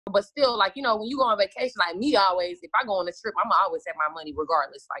but still, like, you know, when you go on vacation, like me always, if I go on a trip, I'm always have my money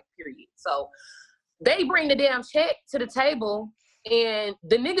regardless, like, period. So they bring the damn check to the table and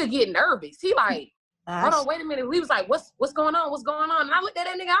the nigga get nervous. He like, hold on, wait a minute. He was like, what's going on? What's going on? And I looked at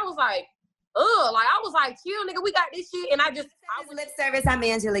that nigga, I was like, like, I was like, chill, nigga, we got this shit. And I was lip service. I'm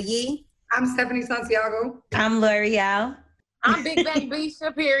Angela Yee. I'm Stephanie Santiago. I'm L'Oreal. I'm Big Bang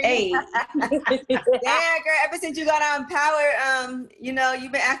Bisha, period. Hey. Yeah, girl, ever since you got on Power, you know,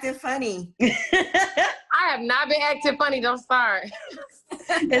 you've been acting funny. I have not been acting funny, don't start.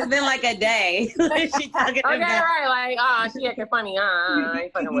 It's been like a day. She talking okay, about. right, like, she acting funny, I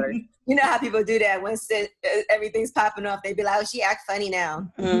ain't fucking with her. You know how people do that once everything's popping off, they be like, oh, she act funny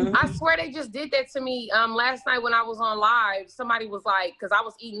now. Mm-hmm. I swear they just did that to me last night when I was on live. Somebody was like, because I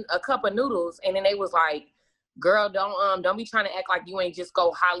was eating a cup of noodles, and then they was like, girl, don't be trying to act like you ain't just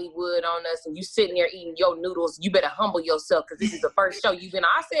go Hollywood on us and you sitting there eating your noodles. You better humble yourself because this is the first show you've been on.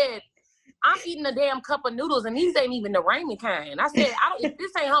 I said, I'm eating a damn cup of noodles and these ain't even the ramen kind. I said, if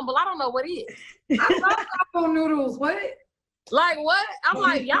this ain't humble, I don't know what is. I love cup of noodles. What? Like what? I'm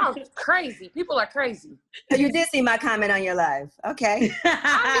like, y'all crazy. People are crazy. So you did see my comment on your live. Okay.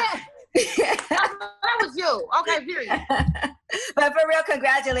 That was you. Okay, period. But for real,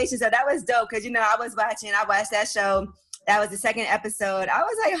 congratulations. So that was dope because, you know, I watched that show. That was the second episode. I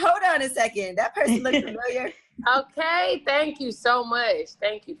was like, hold on a second. That person looked familiar. Okay, thank you so much.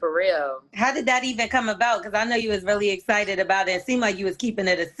 Thank you, for real. How did that even come about? Because I know you was really excited about it. It seemed like you was keeping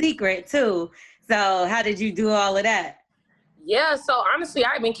it a secret too. So how did you do all of that? Yeah, so honestly,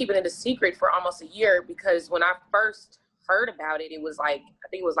 I've been keeping it a secret for almost a year because when I first heard about it, it was like, I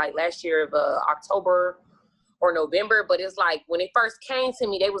think it was like last year of October or November. But it's like when it first came to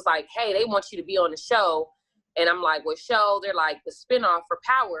me, they was like, hey, they want you to be on the show. And I'm like, what show? They're like, the spinoff for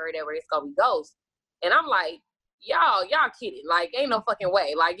Power or whatever. It's going to be Ghost. And I'm like, y'all kidding. Like, ain't no fucking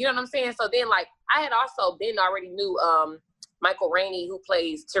way. Like, you know what I'm saying? So then, like, I had also already knew Michael Rainey, who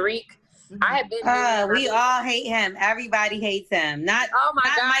plays Tariq. I had been. We all hate him. Everybody hates him. Not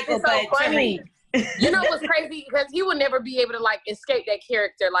Michael, it's so but funny. You know what's crazy? Because he would never be able to like escape that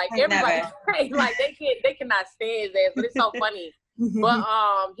character. Like everybody, like they cannot stand his ass. But it's so funny. But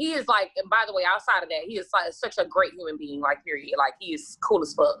he is like, and by the way, outside of that, he is like such a great human being. Like period. Like he is cool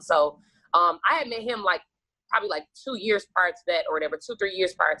as fuck. So I had met him like probably like 2 years prior to that or whatever, 2-3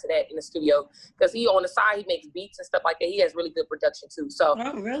 years prior to that in the studio. Because he on the side, he makes beats and stuff like that. He has really good production too. So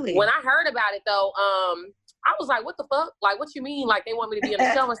really? When I heard about it though, I was like, what the fuck? Like, what you mean? Like they want me to be on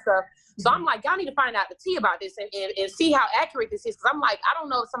the show and stuff. So I'm like, y'all need to find out the tea about this and see how accurate this is. Cause I'm like, I don't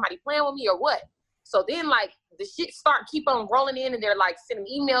know if somebody playing with me or what. So then like the shit keep on rolling in and they're like sending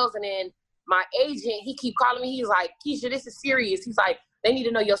emails. And then my agent, he keep calling me. He's like, Keisha, this is serious. He's like, they need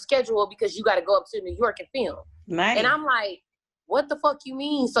to know your schedule because you got to go up to New York and film. Nice. And I'm like, what the fuck you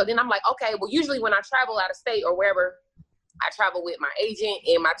mean? So then I'm like, okay, well, usually when I travel out of state or wherever, I travel with my agent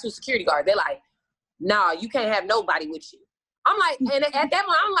and my 2 security guards. They're like, nah, you can't have nobody with you. I'm like, and at that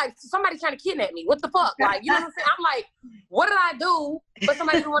moment, I'm like, somebody's trying to kidnap me. What the fuck? Like, you know what I'm saying? I'm like, what did I do for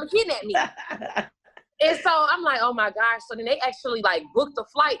somebody to want to kidnap me? And so I'm like, oh my gosh. So then they actually like booked the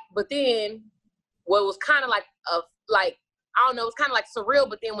flight, but then what was kind of like I don't know, it was kind of like surreal.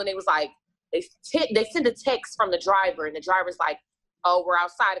 But then when they was like, they sent a text from the driver and the driver's like, oh, we're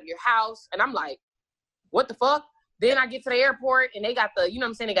outside of your house. And I'm like, what the fuck? Then I get to the airport and they got the, you know what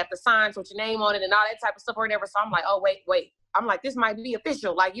I'm saying? They got the signs with your name on it and all that type of stuff or whatever. So I'm like, oh, wait. I'm like, this might be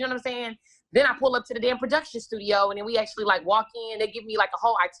official. Like, you know what I'm saying? Then I pull up to the damn production studio and then we actually like walk in. They give me like a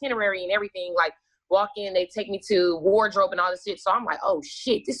whole itinerary and everything. Like walk in, they take me to wardrobe and all this shit. So I'm like, oh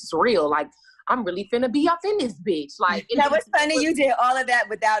shit, this is real. Like, I'm really finna be up in this bitch. Like, that was funny. You did all of that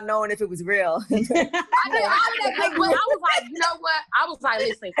without knowing if it was real. I did all of that, but I was like, you know what? I was like,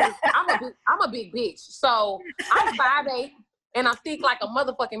 listen, I'm a big bitch. So I'm 5'8" and I think like a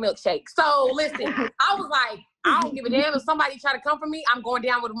motherfucking milkshake. So listen, I was like, I don't give a damn if somebody try to come for me. I'm going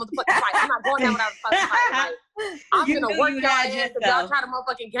down with a motherfucking fight. I'm not going down without a fucking fight. Like, I'm gonna work your ass. If y'all try to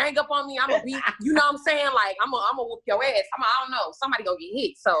motherfucking gang up on me, I'm gonna beat. You know what I'm saying? Like I'm gonna whoop your ass. I don't know. Somebody gonna get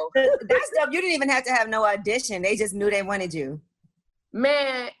hit. So that's dope. You didn't even have to have no audition. They just knew they wanted you.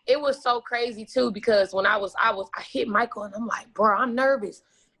 Man, it was so crazy too because when I hit Michael and I'm like, bro, I'm nervous,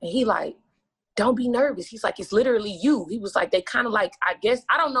 and he like, don't be nervous. He's like, it's literally you. He was like, they kind of like, I guess,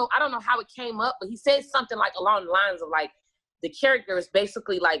 I don't know how it came up, but he said something like along the lines of like, the character is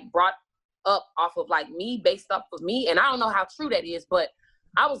basically like brought up off of like me, based off of me. And I don't know how true that is, but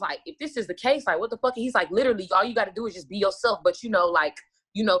I was like, if this is the case, like what the fuck? He's like, literally, all you got to do is just be yourself, but turn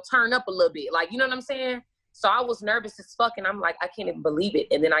up a little bit. Like, you know what I'm saying? So I was nervous as fuck and I'm like, I can't even believe it.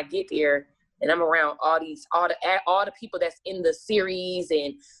 And then I get there and I'm around all the people that's in the series,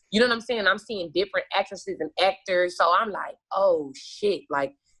 and you know what I'm saying? I'm seeing different actresses and actors. So I'm like, oh shit.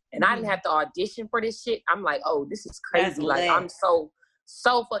 Like, and I didn't have to audition for this shit. I'm like, oh, this is crazy. Like, I'm so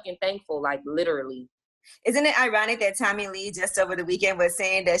fucking thankful, like literally. Isn't it ironic that Tommy Lee just over the weekend was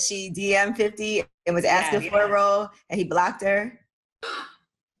saying that she DM'd 50 and was asking for a role and he blocked her?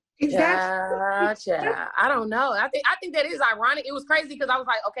 Gotcha. I don't know. I think that is ironic. It was crazy because I was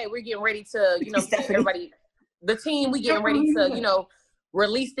like, okay, we're getting ready to, you know, everybody, the team, we getting ready to, you know,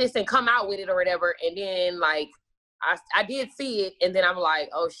 release this and come out with it or whatever. And then like, I did see it, and then I'm like,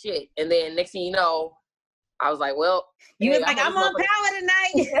 oh shit. And then next thing you know, I was like, well, you was like, I'm on power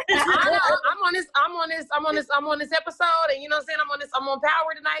tonight. I know, I'm on this episode, and you know what I'm saying? I'm on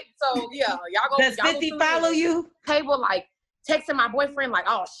power tonight. So yeah, y'all go. Does 50 follow you? Table like texting my boyfriend like,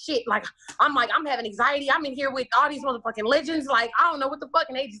 oh shit, like I'm having anxiety. I'm in here with all these motherfucking legends. Like I don't know what the fuck,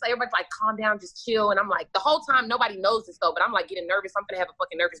 and they just everybody's like, calm down, just chill. And I'm like, the whole time nobody knows this though, but I'm like getting nervous. I'm gonna have a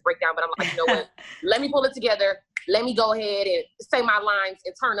fucking nervous breakdown. But I'm like, you know what? Let me pull it together. Let me go ahead and say my lines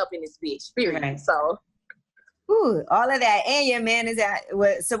and turn up in this bitch. Period. Right. So. Ooh, all of that. And your man is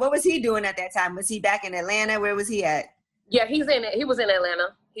so what was he doing at that time? Was he back in Atlanta? Where was he at? Yeah, he was in Atlanta.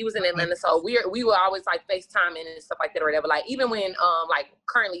 He was in Atlanta. So we were always like FaceTiming and stuff like that or whatever. Like even when like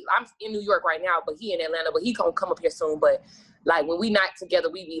currently I'm in New York right now, but he in Atlanta, but he gonna come up here soon. But like when we not together,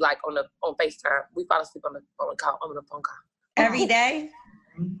 we be like on FaceTime. We fall asleep on the phone call. Every day?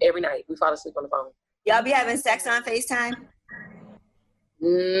 Every night. We fall asleep on the phone. Y'all be having sex on FaceTime?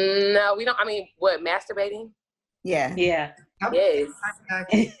 No, we don't. I mean, what, masturbating? Yeah. Yeah. Yes.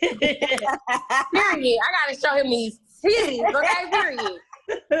 Period. I gotta show him these titties, okay? Period.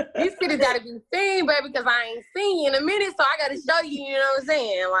 These titties gotta be seen, baby, because I ain't seen you in a minute, so I gotta show you, you know what I'm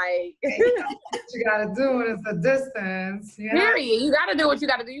saying? Like, what you gotta do is a distance. You know? Period. You gotta do what you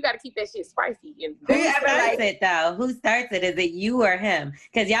gotta do. You gotta keep that shit spicy. Who starts it though? Who starts it? Is it you or him?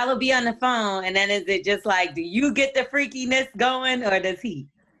 Because y'all will be on the phone, and then is it just like, do you get the freakiness going, or does he?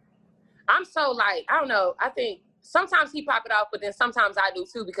 I'm so like, I don't know. I think sometimes he pop it off, but then sometimes I do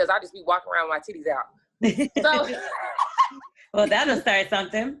too, because I just be walking around with my titties out. So, well, that'll start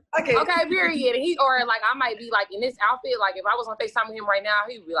something. Okay, period. Or like I might be like in this outfit. Like if I was on FaceTime with him right now,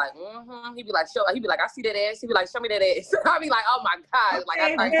 he'd be like, He'd be like, I see that ass. He'd be like, show me that ass. I'd be like, oh my god. Like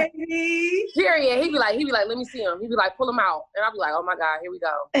I like, period. He'd be like, let me see him. He'd be like, pull him out, and I'd be like, oh my god, here we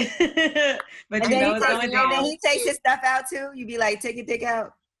go. But you know it's going down. And then he takes his stuff out too. You be like, take your dick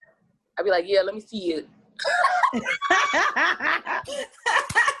out. I'd be like, yeah, let me see it.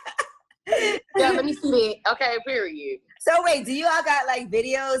 Yeah, let me see it. Okay, period. So wait, do you all got like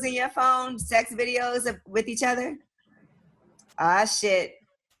videos in your phone, sex videos with each other? Ah, shit.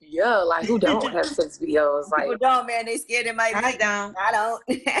 Yeah, like who don't have sex videos? Like people don't, man. They scared it might. I don't.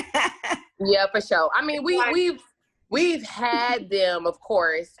 Yeah, for sure. I mean, we've had them, of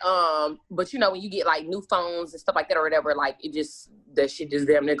course. But you know, when you get like new phones and stuff like that or whatever, like that shit just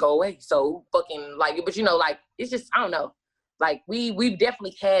damn near go away. So fucking like, but you know, like it's just I don't know. Like we've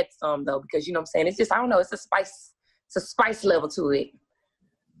definitely had some though, because you know what I'm saying. It's just I don't know. It's a spice level to it.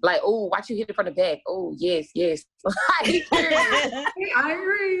 Like, oh, watch you hit it from the back. Oh, yes. I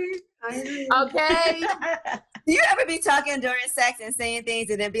agree. Okay. Do you ever be talking during sex and saying things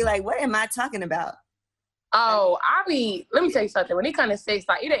and then be like, what am I talking about? Oh, let me tell you something. When it comes to sex,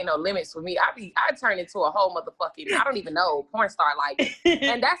 like, it ain't no limits for me. I turn into a whole motherfucking, I don't even know, porn star, like,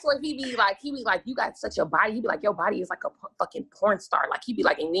 and that's what he be like, you got such a body. He be like, your body is like a fucking porn star. Like, he be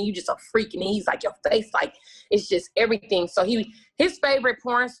like, and then you just a freak, and then he's like, your face, like, it's just everything. So his favorite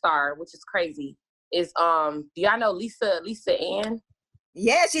porn star, which is crazy, is, do y'all know Lisa Ann?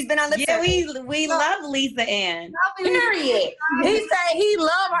 Yeah, she's been on the Yeah, we love Lisa Ann. Period. He say he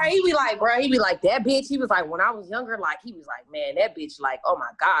love her. He be like, bro, he be like, that bitch. He was like, when I was younger, like, he was like, man, that bitch, like, oh my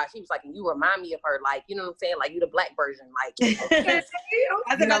gosh. He was like, and you remind me of her, like, you know what I'm saying? Like, you the black version, like. I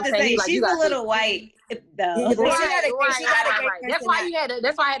was about to say, like, she's a little white, though. Right. That's why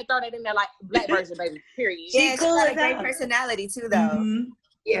I had to throw that in there, like, black version, baby, period. Yeah, she's got a great personality, too, though. Mm-hmm.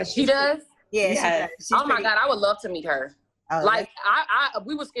 Yeah, she does? Yeah, she does. Oh my God, I would love to meet her. Oh, like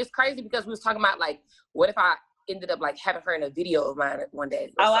it's crazy because we was talking about like, what if I ended up like having her in a video of mine one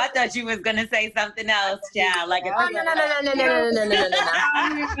day? Oh, I thought you was gonna say something else, child. Like, no. I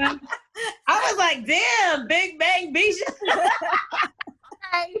was like, damn, Big Bang Bisha.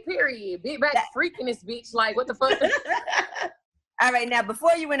 Okay, period. Big Bang freaking this bitch. Like, what the fuck? All right, now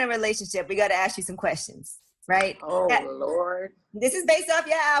before you in a relationship, we got to ask you some questions. Right? Oh, Lord. This is based off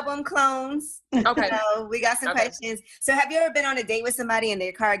your album, Clones. Okay. So we got some questions. So have you ever been on a date with somebody and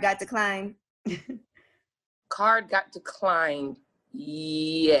their card got declined? Card got declined.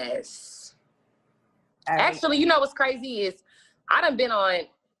 Yes. Actually, you know what's crazy is I done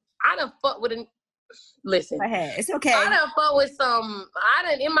fucked with listen. Go ahead. It's okay. I done fucked with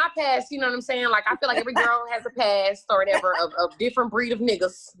in my past, you know what I'm saying? Like, I feel like every girl has a past or whatever of different breed of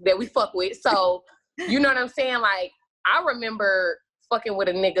niggas that we fuck with. So, you know what I'm saying? Like, I remember fucking with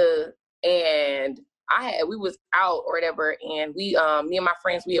a nigga and we was out or whatever, and me and my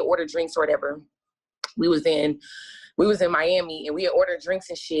friends, we had ordered drinks or whatever. We was in Miami and we had ordered drinks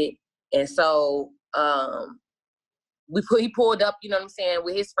and shit. And so, he pulled up, you know what I'm saying,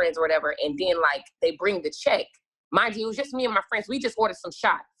 with his friends or whatever, and then like they bring the check. Mind you, it was just me and my friends. We just ordered some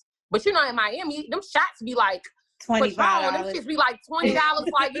shots. But you know, in Miami, them shots be like $25. Them shits be like $20,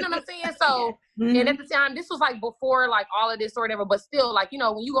 like, you know what I'm saying? So, and at the time, this was like before like all of this or whatever, but still, like, you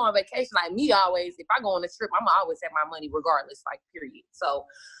know, when you go on vacation, like me always, if I go on a trip, I'm always have my money regardless, like, period. So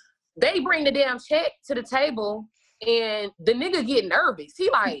they bring the damn check to the table and the nigga get nervous. He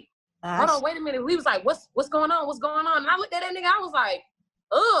like, hold on, wait a minute. We was like, what's going on? What's going on? And I looked at that nigga, I was like,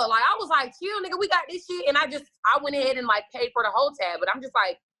 like, I was like, chill, nigga, we got this shit. And I went ahead and like paid for the whole tab, but I'm just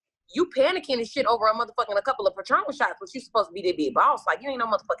like, you panicking and shit over a couple of Patron shots, but you supposed to be the big boss. Like, you ain't no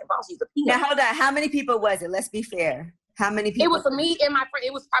motherfucking boss. He's a peanut. Now, hold on. How many people was it? Let's be fair. How many people? It was me and my friend.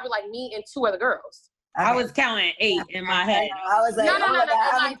 It was probably like me and two other girls. Okay. I was counting 8 in my head. I was like, no.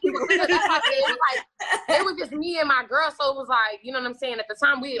 Like, it was just me and my girl. So it was like, you know what I'm saying? At the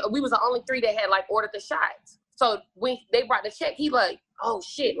time, we was the only 3 that had like ordered the shots. So when they brought the check, he like, oh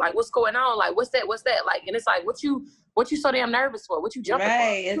shit, like what's going on? Like, what's that? Like, and it's like, what you so damn nervous for? What you jumping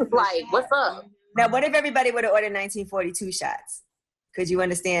for? Like, what's up? Now, what if everybody would have ordered 1942 shots? Could you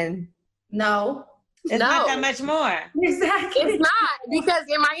understand? No. It's not that much more. Exactly. It's not, because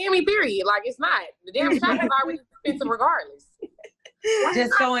in Miami, period, like, it's not. The damn shot is already expensive regardless.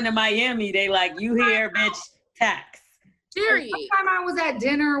 Just going to Miami, they like, you here, bitch, tax. Period. One time I was at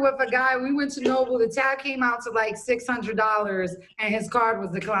dinner with a guy. We went to Noble. The tab came out to like $600, and his card was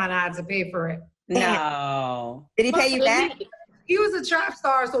declined. I had to pay for it. No. Did he pay you back? He was a trap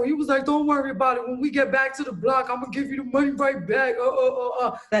star, so he was like, don't worry about it. When we get back to the block, I'm going to give you the money right back.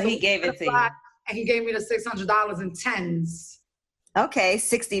 So he gave it to you. And he gave me the $600 in tens. Okay,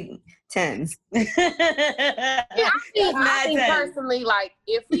 60 tens. Yeah, I think personally, like,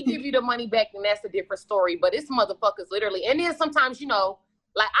 if he give you the money back, then that's a different story. But it's motherfuckers literally. And then sometimes, you know,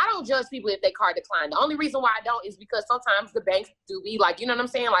 like, I don't judge people if they card decline. The only reason why I don't is because sometimes the banks do be like, you know what I'm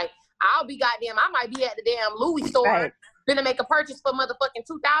saying? Like, I'll be goddamn, I might be at the damn Louis store. Right. Gonna make a purchase for motherfucking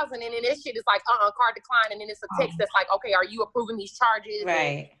 $2,000, and then this shit is like, card decline, and then it's a text that's like, okay, are you approving these charges?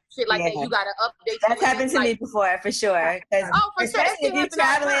 Right. Shit like that. You gotta update. That's happened to me before, for sure. For sure. If you're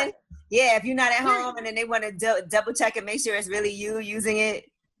traveling, if you're not at home, and then they want to double check and make sure it's really you using it.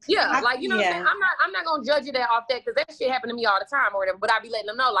 Yeah, like, you know what I'm saying? I'm not gonna judge you that off that, because that shit happened to me all the time or whatever. But I be letting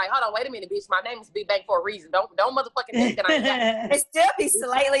them know, like, hold on, wait a minute, bitch. My name is Big Bang for a reason. Don't motherfucking think that I'm that. It still be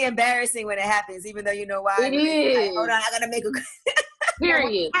slightly embarrassing when it happens, even though you know why. It is. Like, hold on, I gotta make a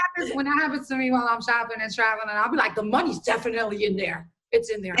period. When that happens to me while I'm shopping and traveling, I'll be like, the money's definitely in there. It's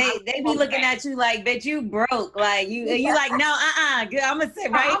in there. They be looking at you like, bitch, you broke. Like, you like, no, good. I'm gonna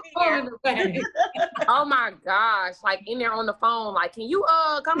sit right here. Oh my gosh, like, in there on the phone, like, can you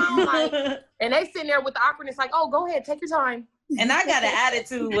come on, like, and they sitting there with the awkwardness, like, oh, go ahead, take your time. And I got an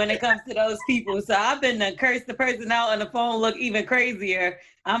attitude when it comes to those people, so I've been to curse the person out on the phone, look even crazier.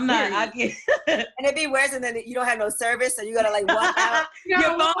 I'm not. And it'd be worse, and then you don't have no service, so you gotta like walk out. Your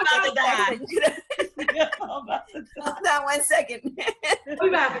phone about to die. Hold on 1 second.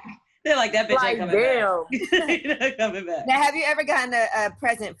 They're like, that bitch like, ain't coming damn. back. Coming back. Now, have you ever gotten a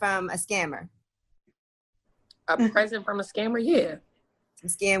present from a scammer? A present from a scammer? Yeah.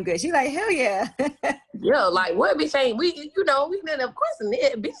 Scam good. She like, hell yeah. Yeah, like, what bitch ain't we? You know, we been, of course,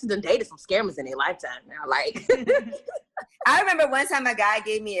 bitches done dated some scammers in their lifetime now. Like, I remember one time a guy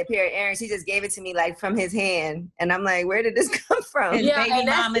gave me a pair of earrings. He just gave it to me like from his hand, and I'm like, where did this come from? His baby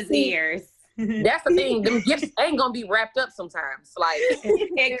mama's ears. That's the thing. Them gifts ain't gonna be wrapped up sometimes. Like,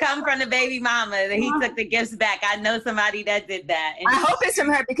 it come from the baby mama that he took the gifts back. I know somebody that did that. And I hope it's from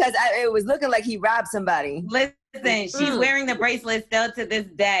her, because it was looking like he robbed somebody. Listen, she's wearing the bracelet still to this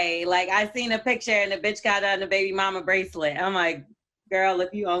day. Like, I seen a picture and the bitch got on the baby mama bracelet. I'm like, girl,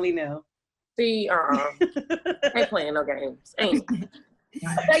 if you only knew. See, ain't playing no games. Ain't.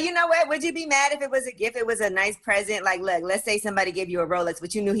 So you know what? Would you be mad if it was a gift? It was a nice present. Like, look, let's say somebody gave you a Rolex,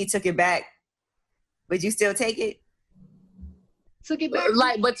 but you knew he took it back. Would you still take it? Took it back?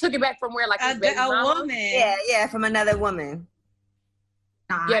 Like, but took it back from where? Like, a woman. Yeah, from another woman.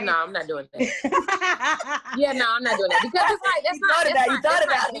 Yeah, no, I'm not doing that. Yeah, no, I'm not doing that, because it's like, you thought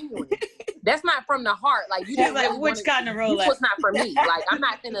about it. That's not from the heart. Like, you didn't like, really which kind of Rolex? This was not for me. Like, I'm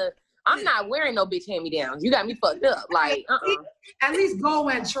not gonna I'm not wearing no bitch hand-me-downs. You got me fucked up. Like, At least go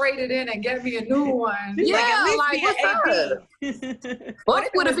and trade it in and get me a new one. Yeah, like what's up?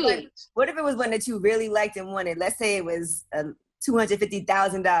 What if it was one that you really liked and wanted? Let's say it was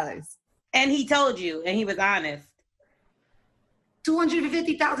 $250,000. And he told you, and he was honest.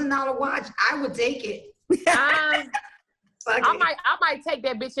 $250,000 watch, I would take it. I might take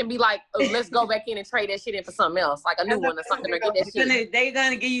that bitch and be like, oh, let's go back in and trade that shit in for something else, like a new one or something, or get that shit. They're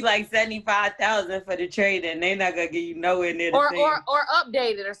gonna give you like $75,000 for the trade, and they're not gonna give you nowhere near the or same.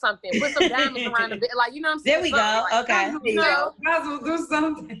 update it or something. Put some diamonds around the bit, like, you know what I'm saying? There we go. Like, okay. You know, do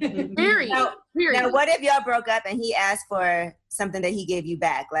something. Period. Now, what if y'all broke up and he asked for something that he gave you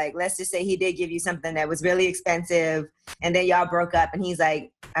back? Like, let's just say he did give you something that was really expensive, and then y'all broke up, and he's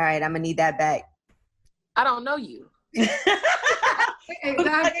like, "All right, I'm gonna need that back." I don't know you.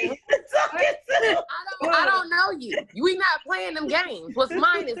 Exactly. I don't know you. We not playing them games. What's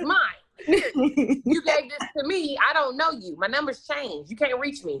mine is mine. You gave this to me. I don't know you. My number's changed. You can't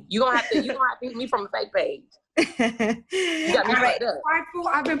reach me. You gonna have to hit me from a fake page. You got me fucked up.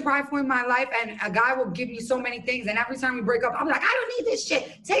 I've been prideful in my life, and a guy will give me so many things, and every time we break up, I'm like, I don't need this shit.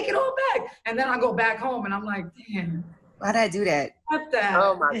 Take it all back. And then I go back home, and I'm like, damn. Why'd I do that? What the?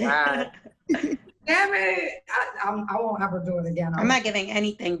 Oh my God. Damn it. I won't ever do it again. I'm not giving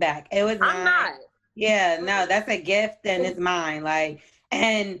anything back. It was I'm not. Yeah, no, that's a gift and it's mine. Like,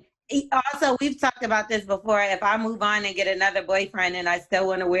 and also we've talked about this before. If I move on and get another boyfriend and I still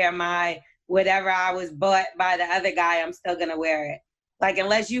want to wear my whatever I was bought by the other guy, I'm still gonna wear it. Like,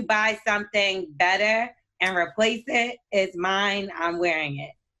 unless you buy something better and replace it, it's mine. I'm wearing it.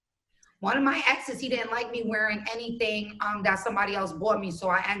 One of my exes, he didn't like me wearing anything that somebody else bought me. So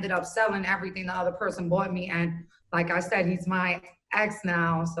I ended up selling everything the other person bought me. And like I said, he's my ex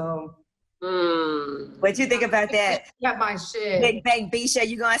now. So. What you think about that? Get my shit. Big Bang Bisha,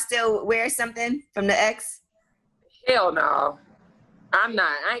 you gonna still wear something from the ex? Hell no. I'm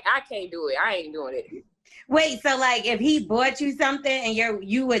not. I can't do it. I ain't doing it. Wait, so like if he bought you something and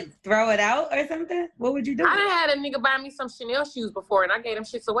you would throw it out or something, what would you do? I done had a nigga buy me some Chanel shoes before and I gave them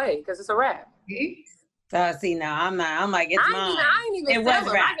shits away because it's a wrap. So see, no, I'm not. I'm like, it's mine. I ain't even sell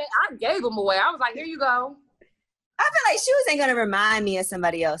them. I gave them away. I was like, here you go. I feel like shoes ain't gonna remind me of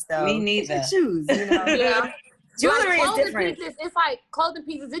somebody else though. Me neither. Shoes, you know. Yeah. Jewelry like, is different. Pieces, it's like clothing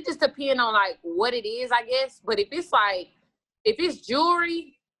pieces. It just depends on like what it is, I guess. But if it's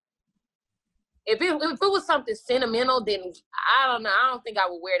jewelry, if it was something sentimental, then I don't know. I don't think I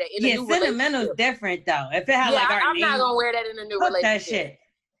would wear that in a new relationship. Sentimental's different though. If it had I'm not gonna wear that in a new relationship. That shit.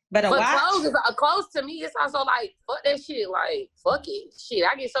 But watch? Clothes to me, it's also like, fuck that shit. Like, fuck it. Shit,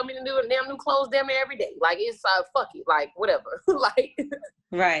 I get so many damn new clothes damn near every day. Like, it's fuck it. Like, whatever. Like.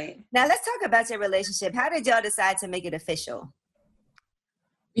 Right. Now, let's talk about your relationship. How did y'all decide to make it official?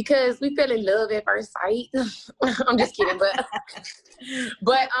 Because we fell in love at first sight. I'm just kidding,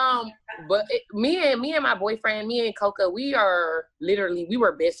 me and my boyfriend, me and Coca, we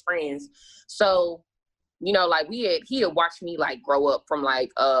were best friends. So, you know, like he had watched me like grow up from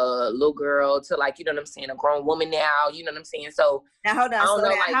like a little girl to like, you know what I'm saying, a grown woman now, you know what I'm saying? So now hold on,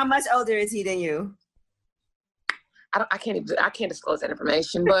 like, how much older is he than you? I can't disclose that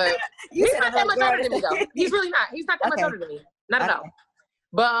information, but he's not that much older than me though. He's really not. He's not that much older than me. Not at all.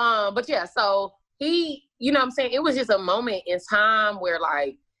 But yeah, so he, you know what I'm saying? It was just a moment in time where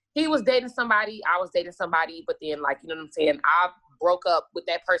like he was dating somebody, I was dating somebody, but then like, you know what I'm saying? I broke up with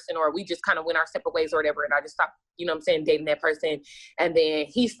that person, or we just kind of went our separate ways or whatever. And I just stopped, you know what I'm saying, dating that person. And then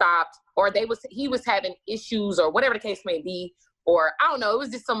he stopped, or he was having issues or whatever the case may be, or I don't know. It was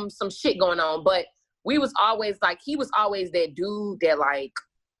just some shit going on, but we was always like, he was always that dude that like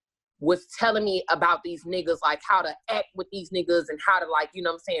was telling me about these niggas, like how to act with these niggas and how to like, you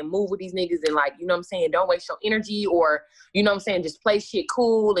know what I'm saying, move with these niggas and like, you know what I'm saying, don't waste your energy, or, you know what I'm saying, just play shit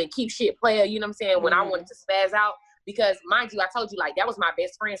cool and keep shit player, you know what I'm saying, when I wanted to spaz out. Because mind you, I told you like that was my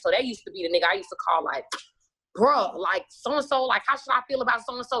best friend. So that used to be the nigga I used to call like, bro, like so-and-so, like how should I feel about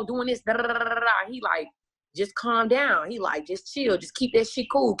so-and-so doing this? Da, da, da, da, da. He like, just calm down. He like, just chill, just keep that shit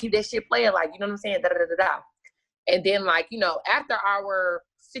cool, keep that shit player, like, you know what I'm saying? Da, da, da, da, da. And then like, you know, after our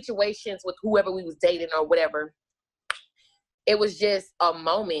situations with whoever we was dating or whatever, it was just a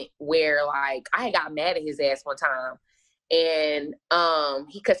moment where like I had got mad at his ass one time. And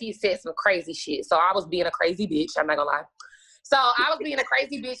because he said some crazy shit. So I was being a crazy bitch, I'm not gonna lie. So I was being a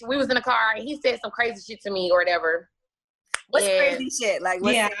crazy bitch. We was in the car and he said some crazy shit to me or whatever. What's crazy shit? Like,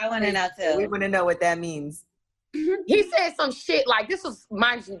 I want to know too. We want to know what that means. He said some shit like, this was,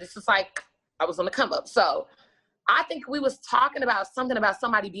 mind you, this was like, I was on the come up. So I think we was talking about something about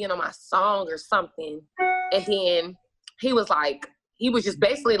somebody being on my song or something. And then he was like, he was just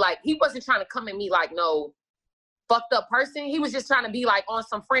basically like, he wasn't trying to come at me like no fucked up person. He was just trying to be like on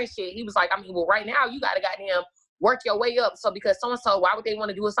some friend shit. He was like, I mean, well, right now you got to goddamn work your way up. So because so-and-so, why would they want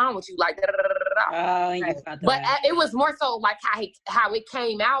to do a song with you? Like, da, da, da, da, da. Oh, you Right. fucked But up. it was more so like how it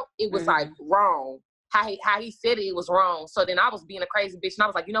came out. It was like wrong. How he said it was wrong. So then I was being a crazy bitch. And I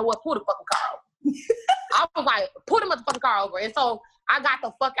was like, you know what? Pull the fucking car over. I was like, pull the motherfucking car over. And so I got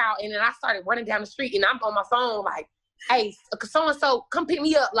the fuck out. And then I started running down the street. And I'm on my phone like, hey, so-and-so, come pick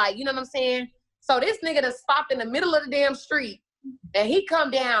me up. Like, you know what I'm saying? So this nigga done stopped in the middle of the damn street. And he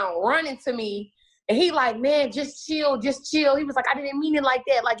come down running to me. And he like, man, just chill, just chill. He was like, I didn't mean it like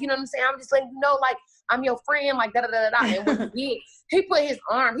that. Like, you know what I'm saying? I'm just letting you know, like, I'm your friend, like, da-da-da-da-da. And what he did,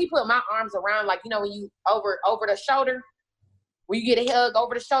 he put my arms around, like, you know, when you over the shoulder, when you get a hug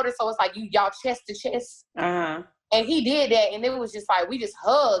over the shoulder, so it's like y'all chest to chest. Uh-huh. And he did that, and it was just like, we just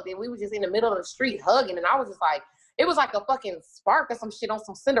hugged, and we were just in the middle of the street hugging, and I was just like, it was like a fucking spark or some shit on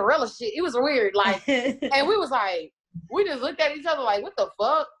some Cinderella shit. It was weird, like, and we was like, we just looked at each other like, what the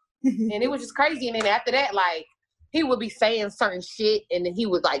fuck? And it was just crazy. And then after that, like, he would be saying certain shit, and then he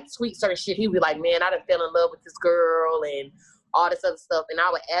would like tweet certain shit. He would be like, man, I done fell in love with this girl and all this other stuff. And I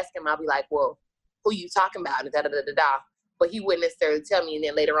would ask him, I'd be like, well, who you talking about? And da-da-da-da-da. But he wouldn't necessarily tell me. And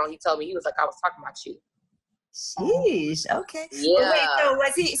then later on, he told me, he was like, I was talking about you. Sheesh. Okay. Yeah. But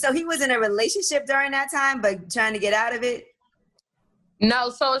wait, so he was in a relationship during that time, but trying to get out of it? No,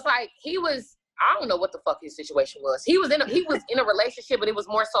 so it's like I don't know what the fuck his situation was. He was in a relationship, but it was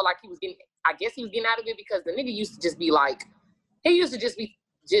more so like he was getting out of it because the nigga used to just be like,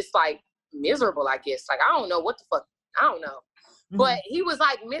 like miserable, I guess. Like, I don't know what the fuck, I don't know. Mm-hmm. But he was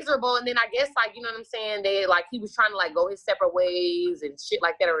like miserable, and then I guess like, you know what I'm saying, they like, he was trying to like go his separate ways and shit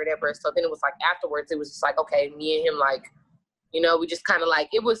like that or whatever. So then it was like afterwards, it was just like, okay, me and him, like, you know, we just kind of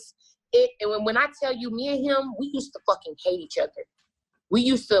like, and when I tell you, me and him, we used to fucking hate each other.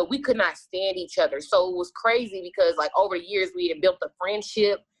 We could not stand each other. So it was crazy because like over the years we had built a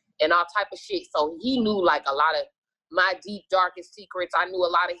friendship and all type of shit. So he knew like a lot of my deep, darkest secrets. I knew a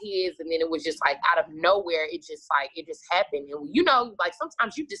lot of his. And then it was just like out of nowhere, it just happened. And you know, like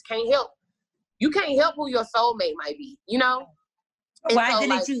sometimes you just can't help. You can't help who your soulmate might be, you know? Why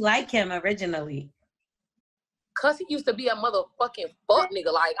didn't you like him originally? Cause he used to be a motherfucking fuck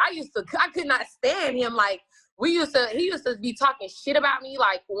nigga. Like I could not stand him. Like, he used to be talking shit about me,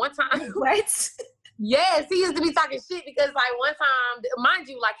 like, one time. What? Yes, he used to be talking shit because, like, one time, mind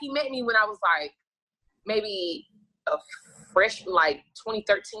you, like, he met me when I was, like, maybe a freshman, like,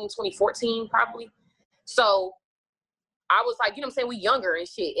 2013, 2014, probably. So, I was, like, you know what I'm saying, we younger and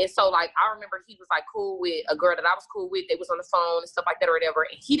shit. And so, like, I remember he was, like, cool with a girl that I was cool with. They was on the phone and stuff like that or whatever.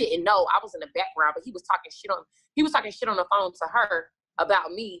 And he didn't know. I was in the background, but he was talking shit on the phone to her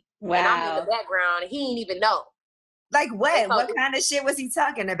about me. Wow. And I'm in the background, and he didn't even know. Like what? So, what kind of shit was he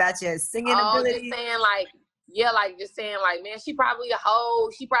talking about? Your singing ability? Just saying like, man, she probably a hoe.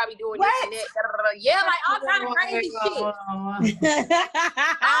 She probably doing this and that. Yeah, like all kind of crazy shit. All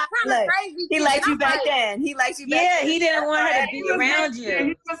kind of crazy shit. He liked you back then. He liked you back then. Yeah, he didn't want her to be around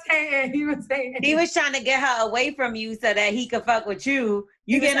you. He was trying to get her away from you so that he could fuck with you.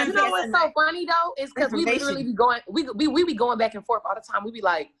 You know what's so funny though? Is because we literally be going, we be going back and forth all the time. We be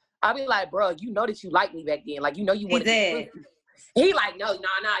like, I'll be like, bro, you know that you liked me back then. Like, you know you wanted to. He like, no,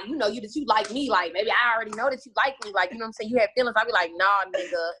 you know that you like me. Like, maybe I already know that you like me. Like, you know what I'm saying? You had feelings. I be like, nah,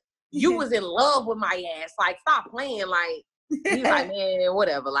 nigga, you was in love with my ass. Like, stop playing. Like, he's like, man,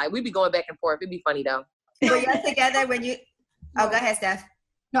 whatever. Like, we be going back and forth. It'd be funny though. Were y'all together when you? Oh, go ahead, Steph.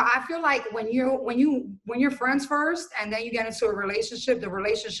 No, I feel like when you're friends first and then you get into a relationship, the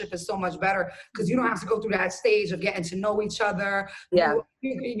relationship is so much better because you don't have to go through that stage of getting to know each other. Yeah.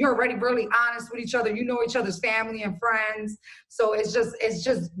 You're already really honest with each other. You know each other's family and friends. So it's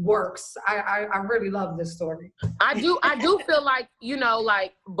just works. I really love this story. I do feel like, you know,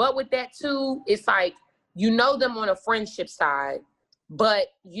 like, but with that too, it's like, you know them on a friendship side, but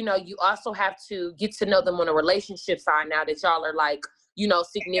you know, you also have to get to know them on a relationship side now that y'all are like, you know,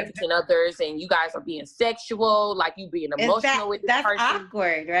 significant others and you guys are being sexual, like you being emotional with this person. That's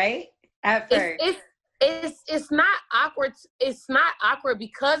awkward, right? At first. It's not awkward. It's not awkward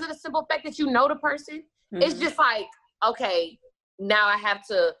because of the simple fact that you know the person. Mm-hmm. It's just like, okay, now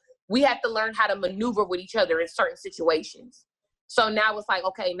we have to learn how to maneuver with each other in certain situations. So now it's like,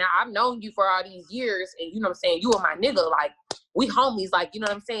 okay, now I've known you for all these years and you know what I'm saying, you are my nigga, like we homies, like, you know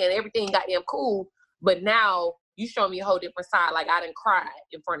what I'm saying, everything goddamn cool, but now you show me a whole different side. Like I done cried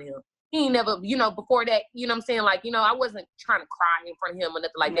in front of him. he ain't never, you know, before that, you know what I'm saying? Like, you know, I wasn't trying to cry in front of him or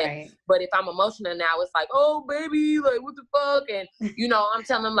nothing like that. But if I'm emotional now, it's like, oh, baby, like, what the fuck? And, you know, I'm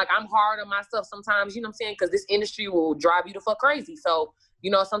telling him, like, I'm hard on myself sometimes, you know what I'm saying? Because this industry will drive you the fuck crazy. So, you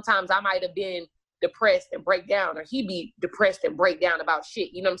know, sometimes I might have been depressed and break down, or he be depressed and break down about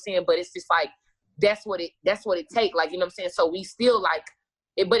shit, you know what I'm saying? But it's just like, that's what it take. Like, you know what I'm saying? So we still like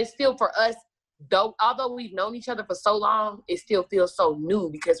it, but it's still for us, though, although we've known each other for so long, it still feels so new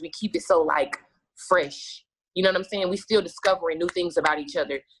because we keep it so like fresh. You know what I'm saying? We still discovering new things about each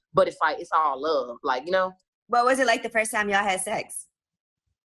other, but it's like, it's all love. Like, you know? What was it like the first time y'all had sex?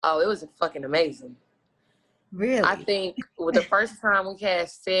 Oh, it was fucking amazing. Really? I think with the first time we had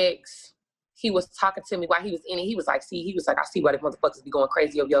sex, he was talking to me while he was in it. He was like, I see why the motherfuckers be going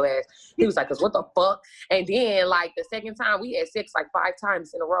crazy over your ass. He was like, 'cause what the fuck? And then like the second time we had sex like 5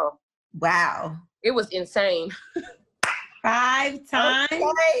 times in a row. Wow. It was insane. 5 times?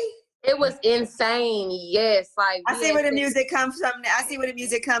 Okay. It was insane. Yes. Like I see where the music comes from. I see where the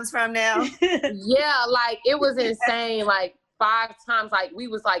music comes from now. Yeah, like it was insane. Like 5 times, like we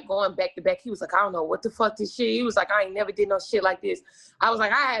was like going back to back. He was like, I don't know what the fuck this shit. He was like, I ain't never did no shit like this. I was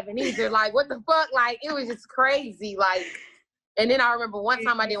like, I haven't either. Like, what the fuck? Like, it was just crazy. Like, and then I remember one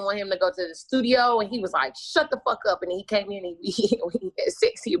time I didn't want him to go to the studio, and he was like, shut the fuck up. And then he came in and he had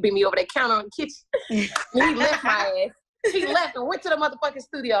sex. He would beat me over that counter in the kitchen. And he left my ass. He left and went to the motherfucking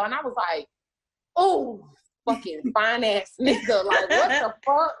studio. And I was like, oh, fucking fine ass nigga. Like, what the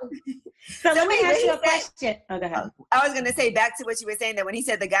fuck? So let me ask you a question. Oh, go ahead. I was going to say back to what you were saying, that when he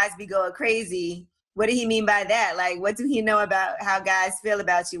said the guys be going crazy, what did he mean by that? Like, what do he know about how guys feel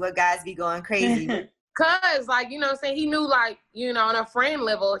about you? What guys be going crazy? Cause like, you know what I'm saying? He knew like, you know, on a friend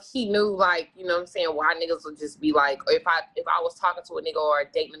level, he knew like, you know what I'm saying, why niggas would just be like, if I was talking to a nigga or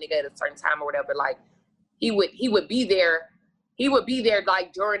dating a nigga at a certain time or whatever, like he would be there. He would be there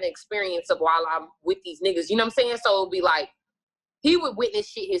like during the experience of while I'm with these niggas, you know what I'm saying? So it'd be like, he would witness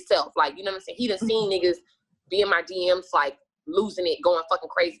shit himself. Like, you know what I'm saying? He done seen niggas be in my DMs, like losing it, going fucking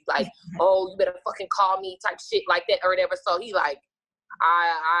crazy. Like, oh, you better fucking call me type shit like that or whatever. So he like,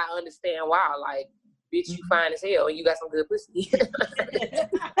 I understand why. Like, bitch, you fine as hell and you got some good pussy.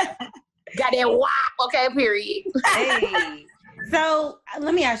 Got that wop, okay, period. Hey. So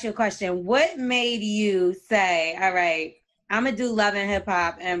let me ask you a question. What made you say, all right, I'm going to do Love and Hip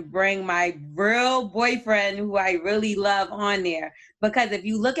Hop and bring my real boyfriend who I really love on there? Because if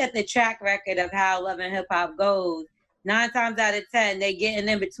you look at the track record of how Love and Hip Hop goes, 9 times out of 10, they getting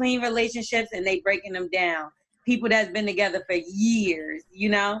in between relationships and they breaking them down. People that's been together for years, you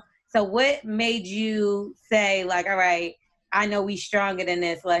know? So what made you say, like, all right, I know we stronger than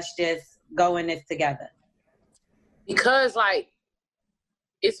this. Let's just go in this together? Because, like,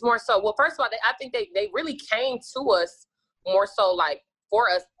 it's more so, well, first of all, I think they really came to us more so, like, for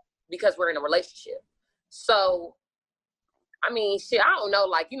us because we're in a relationship. So, I mean, shit, I don't know.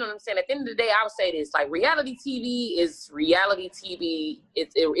 Like, you know what I'm saying? At the end of the day, I would say this. Like, reality TV is reality TV.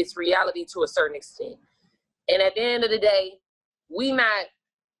 It's reality to a certain extent. And at the end of the day,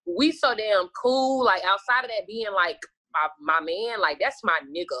 we so damn cool, like outside of that being like my man, like that's my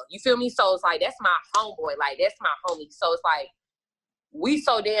nigga. You feel me? So it's like, that's my homeboy, like that's my homie. So it's like, we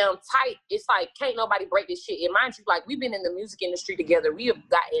so damn tight. It's like, can't nobody break this shit. And mind you, like we've been in the music industry together. We have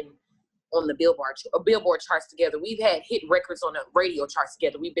gotten on the Billboard charts together. We've had hit records on the radio charts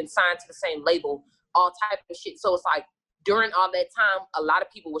together. We've been signed to the same label, all type of shit. So it's like, during all that time, a lot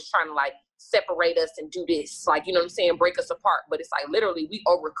of people was trying to like separate us and do this, like, you know what I'm saying, break us apart. But it's like, literally, we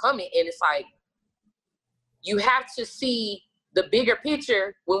overcome it. And it's like, you have to see the bigger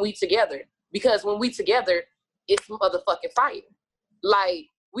picture when we together. Because when we together, it's motherfucking fire. Like,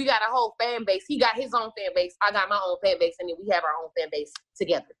 we got a whole fan base. He got his own fan base. I got my own fan base. And then we have our own fan base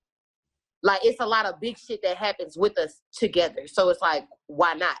together. Like, it's a lot of big shit that happens with us together. So it's like,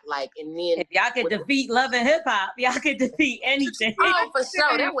 why not? Like, and then if y'all could defeat Love and Hip Hop, y'all could defeat anything. Oh, for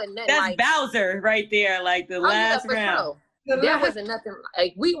sure. That wasn't nothing. That's like Bowser right there, like the last round. Sure. That wasn't nothing.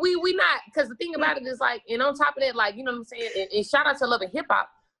 Like we not, because the thing about it is like, and on top of that, like, you know what I'm saying, and shout out to Love and Hip Hop,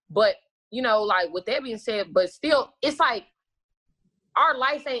 but you know, like with that being said, but still, it's like our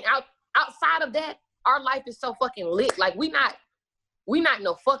life ain't outside of that. Our life is so fucking lit. Like we not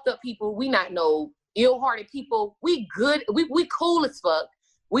no fucked up people. We not no ill-hearted people. We good. We cool as fuck.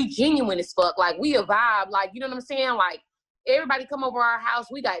 We genuine as fuck. Like we a vibe. Like, you know what I'm saying? Like everybody come over our house.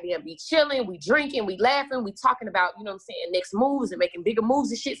 We got them be chilling. We drinking. We laughing. We talking about, you know what I'm saying, next moves and making bigger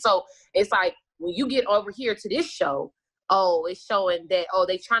moves and shit. So it's like when you get over here to this show, oh, it's showing that, oh,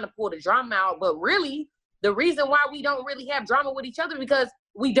 they trying to pull the drama out. But really, the reason why we don't really have drama with each other because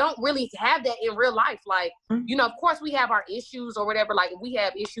we don't really have that in real life. Like, you know, of course we have our issues or whatever, like we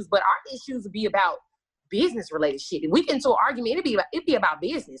have issues, but our issues would be about business related shit. If we get into an argument, it'd be about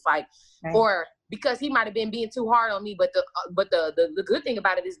business. Like, or because he might have been being too hard on me, but the good thing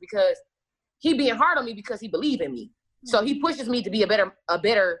about it is because he being hard on me because he believe in me. So he pushes me to be a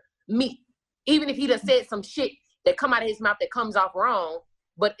better me. Even if he done said some shit that come out of his mouth that comes off wrong,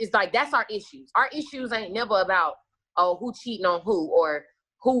 but it's like, that's our issues. Our issues ain't never about, oh, who cheating on who, or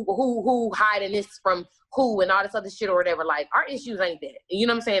who hiding this from who and all this other shit or whatever. Like, our issues ain't that. You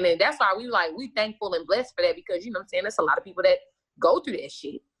know what I'm saying? And that's why we thankful and blessed for that, because, you know what I'm saying, there's a lot of people that go through that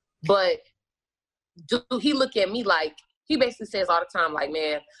shit. But do he look at me like, he basically says all the time, like,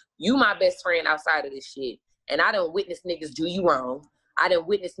 man, you my best friend outside of this shit. And I done witness niggas do you wrong. I done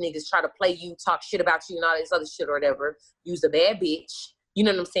witness niggas try to play you, talk shit about you and all this other shit or whatever. You's a bad bitch. You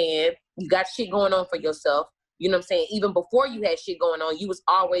know what I'm saying? You got shit going on for yourself. You know what I'm saying? Even before you had shit going on, you was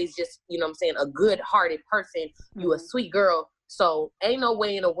always just, you know what I'm saying, a good-hearted person. You a sweet girl. So ain't no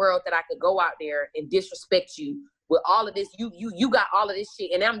way in the world that I could go out there and disrespect you with all of this. You got all of this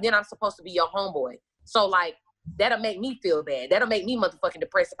shit, and then I'm supposed to be your homeboy. So, like, that'll make me feel bad. That'll make me motherfucking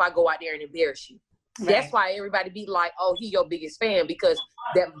depressed if I go out there and embarrass you. Right. That's why everybody be like, oh, he your biggest fan, because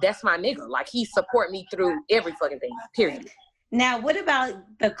that's my nigga. Like, he support me through every fucking thing, period. Now, what about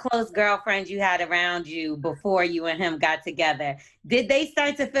the close girlfriends you had around you before you and him got together? Did they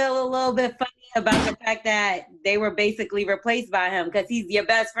start to feel a little bit funny about the fact that they were basically replaced by him? Because he's your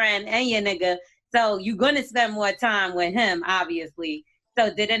best friend and your nigga. So you're going to spend more time with him, obviously.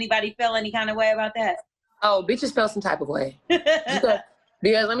 So did anybody feel any kind of way about that? Oh, bitches felt some type of way.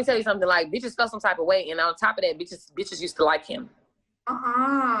 Because let me tell you something, like, bitches felt some type of way. And on top of that, bitches used to like him.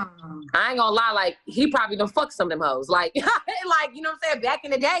 I ain't gonna lie, like, he probably done fuck some of them hoes. Like, like, you know what I'm saying? Back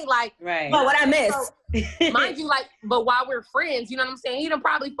in the day, like, right. But what I missed. So, mind you, like, but while we're friends, you know what I'm saying? He done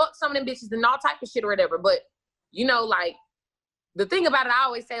probably fuck some of them bitches and all type of shit or whatever. But, you know, like, the thing about it, I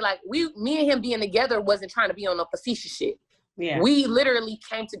always say, like, me and him being together wasn't trying to be on no facetious shit. Yeah. We literally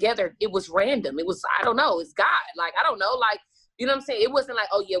came together. It was random. It was, I don't know, it's God. Like, I don't know, like, you know what I'm saying? It wasn't like,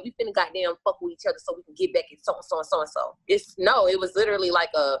 oh yeah, we finna goddamn fuck with each other so we can get back at so and so and so and so. It was literally like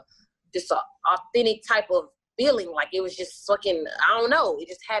just a authentic type of feeling. Like, it was just fucking, I don't know, it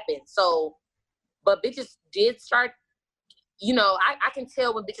just happened. So, but bitches did start, you know, I can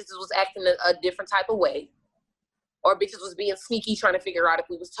tell when bitches was acting a different type of way, or bitches was being sneaky trying to figure out if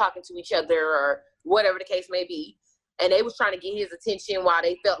we was talking to each other or whatever the case may be. And they was trying to get his attention while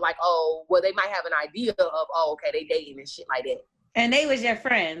they felt like, oh, well, they might have an idea of, oh, okay, they dating and shit like that. And they was your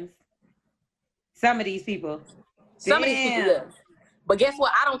friends. Some of these people. Some of these people, yeah. But guess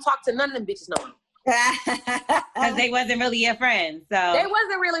what? I don't talk to none of them bitches no more. Because they wasn't really your friends. So they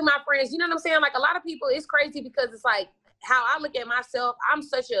wasn't really my friends. You know what I'm saying? Like, a lot of people, it's crazy because it's like, how I look at myself, I'm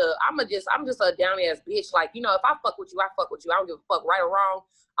just a down ass bitch. Like, you know, if I fuck with you, I fuck with you. I don't give a fuck, right or wrong.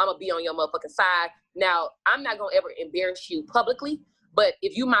 I'm gonna be on your motherfucking side. Now, I'm not gonna ever embarrass you publicly, but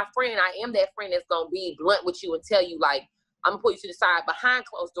if you my friend, I am that friend that's gonna be blunt with you and tell you, like, I'm gonna put you to the side behind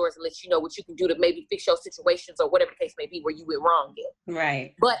closed doors and let you know what you can do to maybe fix your situations or whatever the case may be where you went wrong at.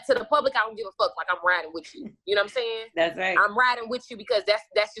 Right. But to the public, I don't give a fuck. Like, I'm riding with you. You know what I'm saying? That's right. I'm riding with you because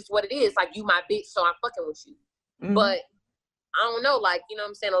that's just what it is. Like, you my bitch, so I'm fucking with you. Mm-hmm. But I don't know, like, you know what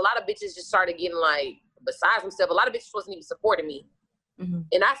I'm saying? A lot of bitches just started getting, like, besides themselves, a lot of bitches wasn't even supporting me. Mm-hmm.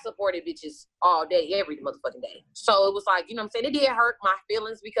 And I supported bitches all day, every motherfucking day. So it was like, you know what I'm saying? It did hurt my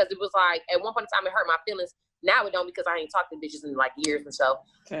feelings because it was like, at one point in time, it hurt my feelings. Now it don't, because I ain't talked to bitches in like years and so.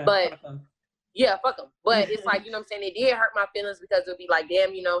 Yeah, but yeah, fuck them. But it's like, you know what I'm saying? It did hurt my feelings because it would be like,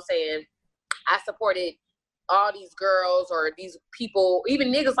 damn, you know what I'm saying? I supported all these girls or these people, even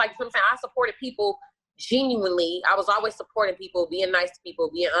niggas, like, you know what I'm saying? I supported people genuinely. I was always supporting people, being nice to people,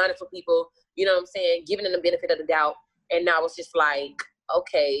 being honest with people, you know what I'm saying? Giving them the benefit of the doubt. And now it's just like,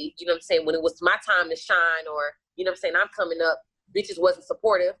 okay, you know what I'm saying? When it was my time to shine, or, you know what I'm saying, I'm coming up, bitches wasn't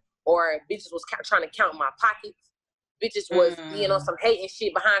supportive, or bitches was trying to count my pockets. Bitches was being on some hating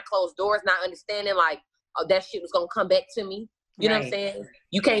shit behind closed doors, not understanding, like, oh, that shit was going to come back to me. You know what I'm saying?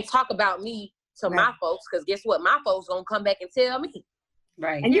 You can't talk about me to my folks, because guess what? My folks going to come back and tell me.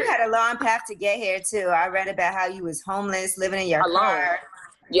 Right. And you had a long path to get here, too. I read about how you was homeless, living in your car.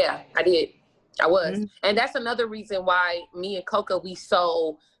 Yeah, I did. I was. Mm-hmm. And that's another reason why me and Coca, we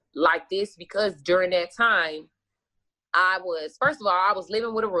so like this, because during that time, first of all, I was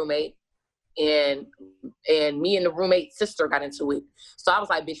living with a roommate, and me and the roommate's sister got into it. So I was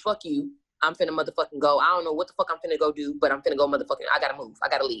like, bitch, fuck you. I'm finna motherfucking go. I don't know what the fuck I'm finna go do, but I'm finna go motherfucking, I gotta move. I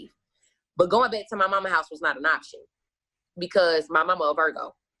gotta leave. But going back to my mama's house was not an option, because my mama a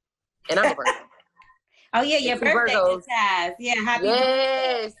Virgo, and I'm a Virgo. Oh yeah, your Two birthday Virgos. just passed. Yeah, happy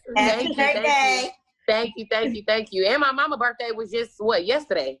Yes. Happy birthday. Thank you. And my mama birthday was just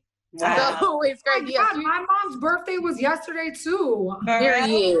yesterday. Wow. So it's Oh crazy. my God, my mom's birthday was yesterday too.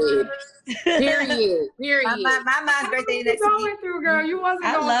 Period. Period. My mom's birthday What next you week. going through, girl? You wasn't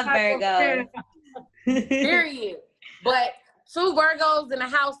I going love back Virgos. Period. But two Virgos in a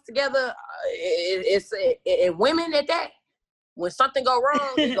house together, and women at that. When something go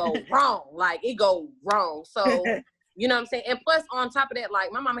wrong, it go wrong. Like it go wrong. So you know what I'm saying. And plus, on top of that,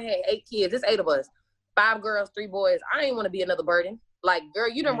 like my mama had 8 kids. It's 8 of us, 5 girls, 3 boys. I didn't want to be another burden. Like, girl,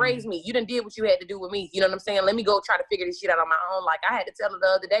 you done raised me. You done did what you had to do with me. You know what I'm saying? Let me go try to figure this shit out on my own. Like I had to tell her the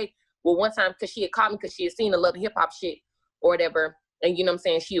other day. Well, one time because she had called me because she had seen the Love and Hip Hop shit or whatever. And you know what I'm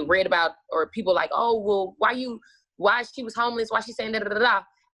saying? She had read about, or people like, oh, well, why she was homeless? Why she saying da da da da?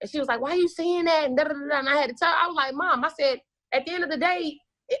 And she was like, why are you saying that? And da da da da. And I had to tell her, I was like, Mom, I said, at the end of the day,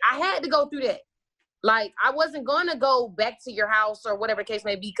 I had to go through that. Like, I wasn't going to go back to your house or whatever the case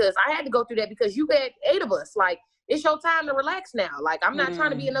may be, because I had to go through that because you had 8 of us. Like, it's your time to relax now. Like, I'm not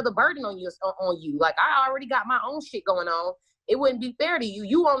trying to be another burden on you. Like, I already got my own shit going on. It wouldn't be fair to you.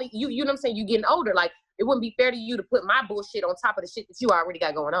 You know what I'm saying? You getting older. Like, it wouldn't be fair to you to put my bullshit on top of the shit that you already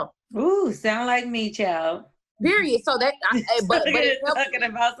got going on. Ooh, sound like me, child. Period. So that, but it helped talking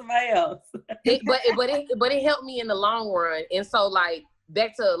about somebody else. But it helped me in the long run. And so like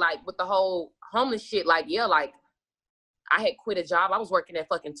back to like with the whole homeless shit, like yeah, like I had quit a job. I was working at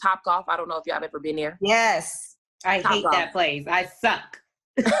fucking Topgolf. I don't know if y'all have ever been there. Yes. I hate that place. I suck.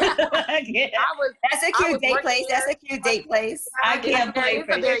 That's a cute date place. That's a cute date place. I can't play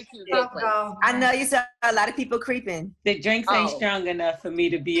for It's a very cute date place. I know you saw a lot of people creeping. The drinks ain't strong enough for me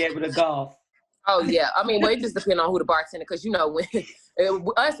to be able to golf. Oh yeah, I mean, well, it just depends on who the bartender, because you know when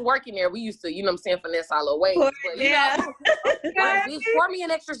us working there, we used to, you know what I'm saying, finesse our little ways. But, yeah, know, like, bitch, pour me an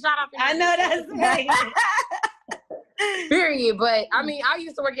extra shot off. I know that's right. Period. But I mean, I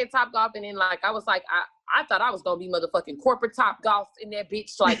used to work at Topgolf, and then like I was like, I thought I was gonna be motherfucking corporate Topgolf in that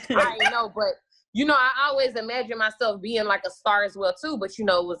bitch. Like I didn't know, but you know, I always imagined myself being like a star as well too. But you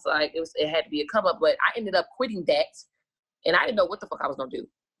know, it had to be a come up. But I ended up quitting that, and I didn't know what the fuck I was gonna do.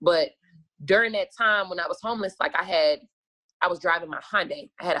 But during that time when I was homeless, like I was driving my Hyundai.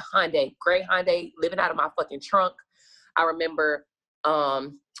 I had a Hyundai, gray Hyundai, living out of my fucking trunk. I remember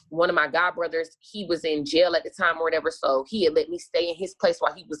one of my god brothers, he was in jail at the time or whatever, so he had let me stay in his place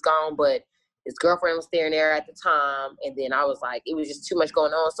while he was gone, but his girlfriend was staying there at the time. And then I was like, it was just too much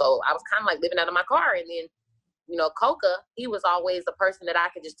going on. So I was kind of like living out of my car. And then, you know, Coca, he was always the person that I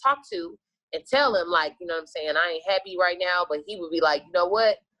could just talk to and tell him, like, you know what I'm saying, I ain't happy right now, but he would be like, you know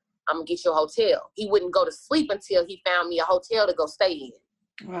what? I'm gonna get you a hotel. He wouldn't go to sleep until he found me a hotel to go stay in.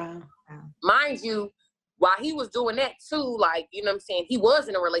 Wow. Mind you, while he was doing that too, like, you know what I'm saying, he was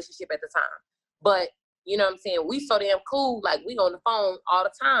in a relationship at the time. But, you know what I'm saying, we so damn cool, like we on the phone all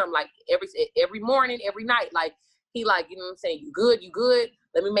the time, like every morning, every night. Like he like, you know what I'm saying, you good?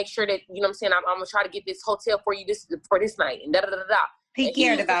 Let me make sure that, you know what I'm saying, I'm gonna try to get this hotel for you for this night and da da da da. He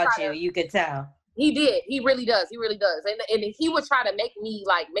cared about you, you could tell. He did. He really does. And he would try to make me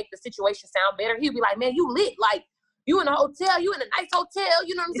like make the situation sound better. He'd be like, man, you lit. Like you in a hotel, you in a nice hotel,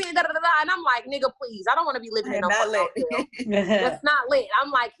 you know what I'm saying? Da, da, da, da. And I'm like, nigga, please, I don't want to be living in no hotel. That's not lit.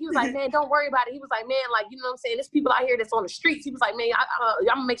 I'm like, he was like, man, don't worry about it. He was like, man, like, you know what I'm saying? There's people out here that's on the streets. He was like, man, I'm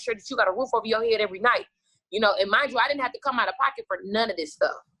gonna make sure that you got a roof over your head every night. You know, and mind you, I didn't have to come out of pocket for none of this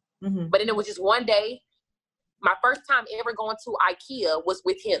stuff. Mm-hmm. But then it was just one day, my first time ever going to IKEA was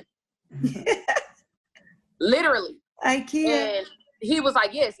with him. Literally. IKEA. And he was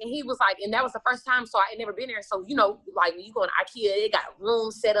like, yes. And he was like, and that was the first time, so I had never been there. So, you know, like when you go to IKEA, they got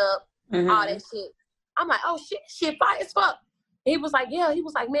rooms set up, all that shit. I'm like, oh shit, fire as fuck. And he was like, yeah. He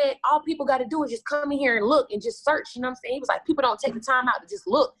was like, man, all people got to do is just come in here and look and just search. You know what I'm saying? He was like, people don't take the time out to just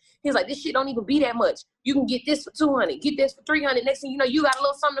look. He was like, this shit don't even be that much. You can get this for $200, get this for $300. Next thing you know, you got a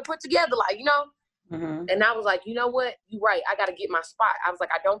little something to put together, like, you know? Mm-hmm. And I was like, you know what? You're right. I got to get my spot. I was like,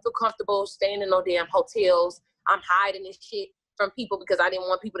 I don't feel comfortable staying in no damn hotels. I'm hiding this shit from people because I didn't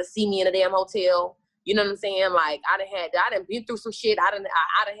want people to see me in a damn hotel. You know what I'm saying? Like, I done been through some shit. I done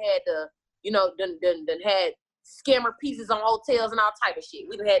had to, you know, done had scammer pieces on hotels and all type of shit.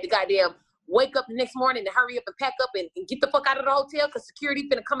 We done had to goddamn wake up the next morning and hurry up and pack up and get the fuck out of the hotel because security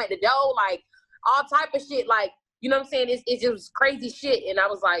finna come at the door. Like, all type of shit. Like, you know what I'm saying? It's just crazy shit. And I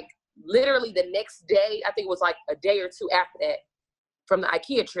was like, literally the next day, I think it was like a day or two after that, from the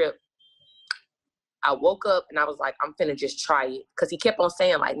IKEA trip, I woke up and I was like, I'm finna just try it. Cause he kept on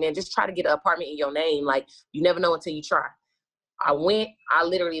saying like, man, just try to get an apartment in your name. Like, you never know until you try. I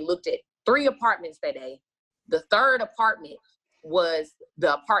literally looked at 3 apartments that day. The third apartment was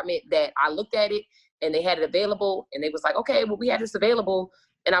the apartment that I looked at it and they had it available, and they was like, okay, well, we had this available.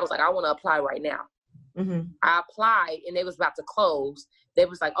 And I was like, I want to apply right now. Mm-hmm. I applied, and they was about to close. They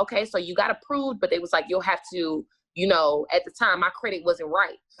was like, okay, so you got approved, but they was like, you'll have to, you know, at the time my credit wasn't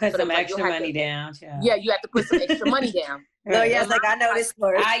right. Put so some like, extra money down. Child. Yeah, you have to put some extra money down. No, yeah, like I know this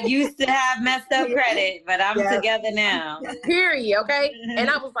story. I used to have messed up credit, but I'm together now. Period. Okay. And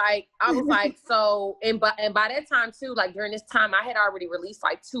I was like, so, and by that time too, like during this time, I had already released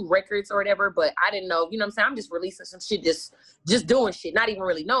like 2 records or whatever, but I didn't know, you know what I'm saying? I'm just releasing some shit, just doing shit, not even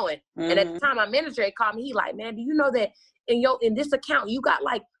really knowing. And at the time, my manager had called me. He like, man, do you know that in this account, you got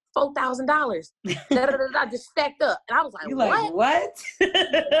like $4,000 just stacked up. And I was like, you what? Like, what? So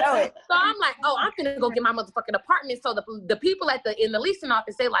I'm like, oh, I'm gonna go get my motherfucking apartment. So the people in the leasing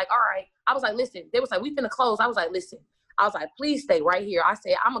office, they like, all right. I was like, listen, they was like, we finna close. I was like, listen, please stay right here. I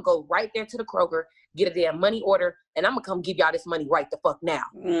said, I'm gonna go right there to the Kroger, get a damn money order, and I'm gonna come give y'all this money right the fuck now.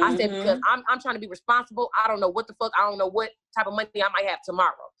 Mm-hmm. I said, because I'm trying to be responsible. I don't know what the fuck, I don't know what type of money I might have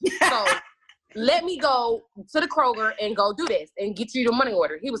tomorrow. So let me go to the Kroger and go do this and get you the money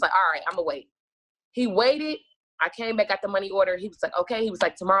order. He was like, all right, I'm gonna wait. He waited. I came back, got the money order. He was like, okay. He was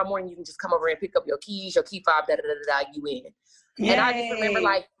like, tomorrow morning you can just come over and pick up your keys, your key fob, you in. Yay. And I just remember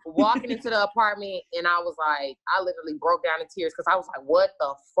like walking into the apartment, and I was like, I literally broke down in tears because I was like, what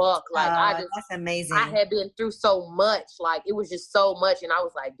the fuck? Like that's amazing. I had been through so much. Like it was just so much. And I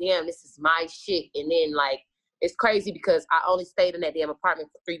was like, damn, this is my shit. And then like, it's crazy because I only stayed in that damn apartment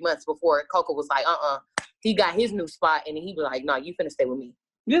for 3 months before Coco was like, he got his new spot. And he was like, no, you finna stay with me.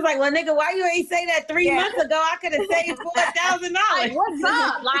 You was like, well, nigga, why you ain't say that 3 months ago? I could have saved $4,000. Like, what's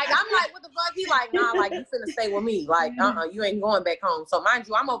up? Like, I'm like, what the fuck? He like, nah, like, you finna stay with me. Like, you ain't going back home. So mind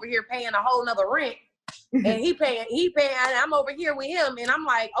you, I'm over here paying a whole nother rent. And he paying, and I'm over here with him. And I'm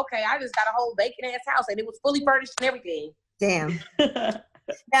like, okay, I just got a whole vacant ass house, and it was fully furnished and everything. Damn.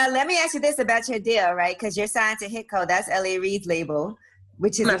 Now, let me ask you this about your deal, right? Because you're signed to Hitco. That's L.A. Reid's label,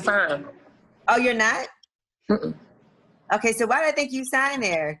 which is... I'm not signed. Oh, you're not? Mm-mm. Okay, so why do I think you signed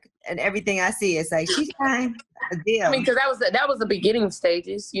there? And everything I see is like, she signed a deal. I mean, because that was the beginning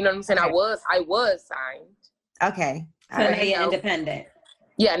stages. You know what I'm saying? Okay. I was signed. Okay. So now you're independent.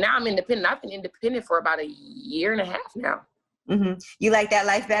 Yeah, now I'm independent. I've been independent for about 1.5 years now. Mm-hmm. You like that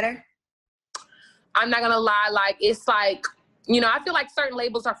life better? I'm not going to lie. Like, it's like... You know, I feel like certain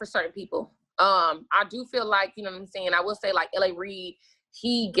labels are for certain people. I do feel like, you know what I'm saying? I will say like L.A. Reid,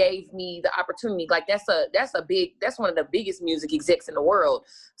 he gave me the opportunity. Like that's one of the biggest music execs in the world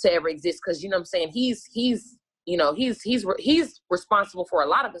to ever exist. Cause you know what I'm saying? He's responsible for a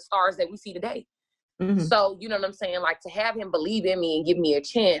lot of the stars that we see today. Mm-hmm. So, you know what I'm saying? Like to have him believe in me and give me a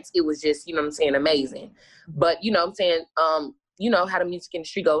chance, it was just, you know what I'm saying, amazing. But, you know what I'm saying? You know how the music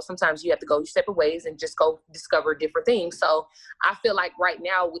industry goes. Sometimes you have to go your separate ways and just go discover different things. So I feel like right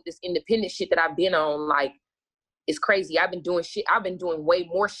now with this independent shit that I've been on, like, it's crazy. I've been doing way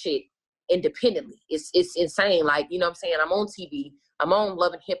more shit independently. It's insane. Like, you know what I'm saying? I'm on TV. I'm on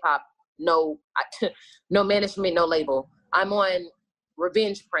Love and Hip Hop. No management, no label. I'm on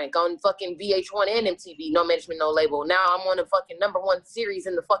Revenge Prank on fucking VH1 and MTV. No management, no label. Now I'm on the fucking #1 series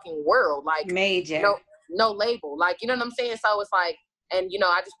in the fucking world. Like, major. No label. Like, you know what I'm saying? So it's like, and you know,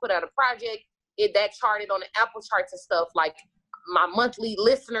 I just put out a project, that charted on the Apple charts and stuff. Like my monthly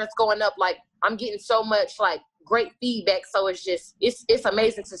listeners going up, like I'm getting so much like great feedback. So it's just, it's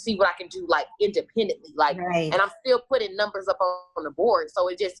amazing to see what I can do like independently. Like, right. And I'm still putting numbers up on the board. So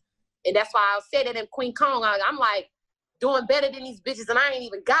it just, and that's why I said it in Queen Kong. I'm like doing better than these bitches and I ain't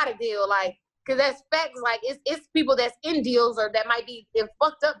even got a deal. Like, cause that's facts. Like it's people that's in deals or that might be in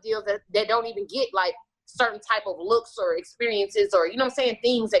fucked up deals that don't even get like certain type of looks or experiences or, you know what I'm saying,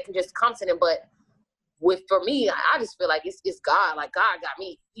 things that can just come to them. But for me, I just feel like it's God. Like God got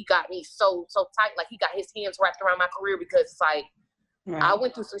me. He got me so tight. Like he got his hands wrapped around my career because it's like, right. I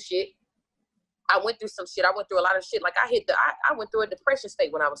went through some shit. I went through a lot of shit. Like I went through a depression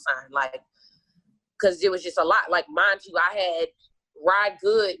state when I was signed. Like, cause it was just a lot. Like mind you, I had Ride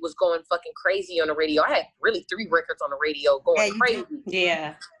Good was going fucking crazy on the radio. I had really 3 records on the radio going crazy.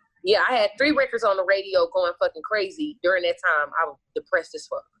 Yeah. Yeah, I had 3 records on the radio going fucking crazy. During that time, I was depressed as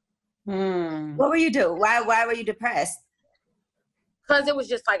fuck. What were you doing? Why were you depressed? Because it was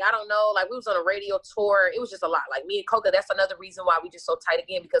just like, I don't know, like we was on a radio tour. It was just a lot. Like me and Coca, that's another reason why we just so tight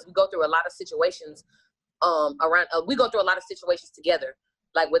again, because we go through a lot of situations we go through a lot of situations together.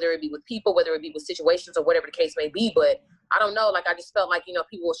 Like whether it be with people, whether it be with situations or whatever the case may be. But I don't know, like I just felt like, you know,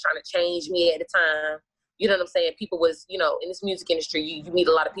 people was trying to change me at the time. You know what I'm saying? People was, you know, in this music industry, you meet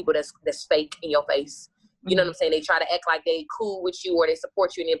a lot of people that's fake in your face. You know what I'm saying? They try to act like they cool with you or they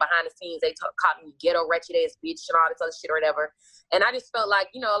support you, and then behind the scenes, they call me ghetto, wretched ass bitch and all this other shit or whatever. And I just felt like,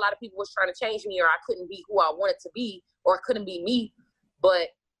 you know, a lot of people was trying to change me, or I couldn't be who I wanted to be, or it couldn't be me. But,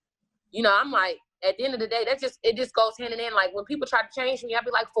 you know, I'm like, at the end of the day, it just goes hand in hand. Like, when people try to change me, I'd be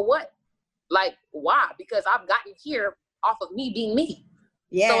like, for what? Like, why? Because I've gotten here off of me being me.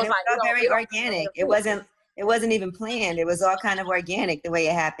 Yeah, so and it's it like, was all very organic. It wasn't even planned. It was all kind of organic the way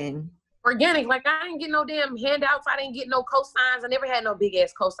it happened. Organic. Like, I didn't get no damn handouts. I didn't get no cosigns. I never had no big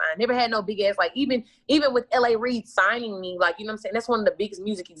ass cosign. Never had no big ass, like, even with L.A. Reid signing me, like, you know what I'm saying? That's one of the biggest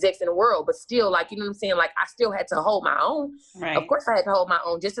music execs in the world. But still, like, you know what I'm saying? Like, I still had to hold my own. Right. Of course I had to hold my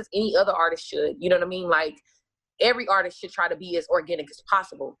own, just as any other artist should. You know what I mean? Like, every artist should try to be as organic as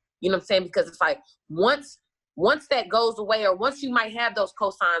possible. You know what I'm saying? Because it's like, once that goes away, or once you might have those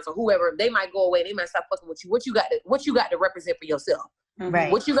cosigns or whoever, they might go away. They might stop fucking with you. What you got to represent for yourself?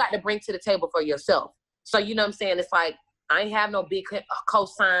 Right. What you got to bring to the table for yourself? So, you know what I'm saying? It's like, I ain't have no big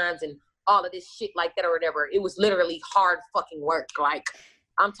cosigns and all of this shit like that or whatever. It was literally hard fucking work. Like,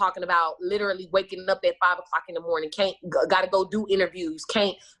 I'm talking about literally waking up at 5 o'clock in the morning. Got to go do interviews.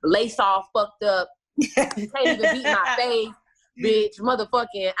 Can't lace off fucked up. Can't even beat my face. Bitch,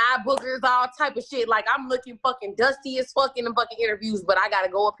 motherfucking eye boogers, all type of shit. Like, I'm looking fucking dusty as fuck in the fucking interviews, but I gotta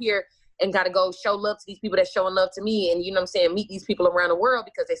go up here and gotta go show love to these people that's showing love to me, and, you know what I'm saying, meet these people around the world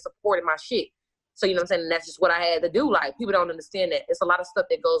because they supported my shit. So, you know what I'm saying, and that's just what I had to do. Like, people don't understand that. It's a lot of stuff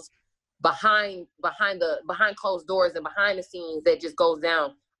that goes behind closed doors and behind the scenes that just goes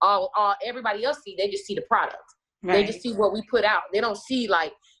down. All everybody else see, they just see the product. Right. They just see what we put out. They don't see,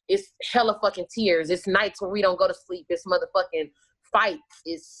 like, it's hella fucking tears. It's nights where we don't go to sleep. It's motherfucking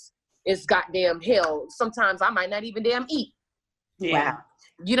fights. It's goddamn hell. Sometimes I might not even damn eat. Yeah. Wow.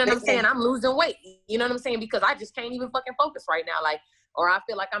 You know what I'm saying? I'm losing weight. You know what I'm saying? Because I just can't even fucking focus right now. Like, or I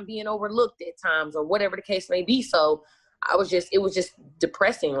feel like I'm being overlooked at times, or whatever the case may be. So it was just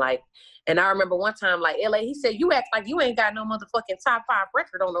depressing. Like, and I remember one time, like, LA, he said, you act like you ain't got no motherfucking top 5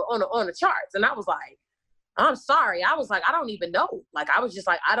 record on the charts. And I was like, I'm sorry. I was like, I don't even know. Like, I was just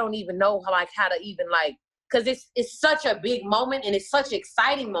like, I don't even know how to even, like, because it's such a big moment and it's such an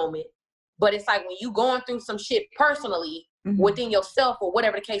exciting moment. But it's like, when you going through some shit personally within yourself or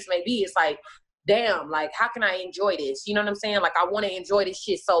whatever the case may be, it's like, damn, like, how can I enjoy this? You know what I'm saying? Like, I want to enjoy this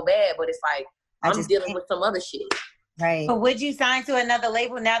shit so bad, but it's like, I'm dealing with some other shit. Right. But would you sign to another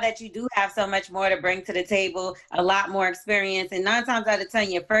label now that you do have so much more to bring to the table, a lot more experience? And 9 times out of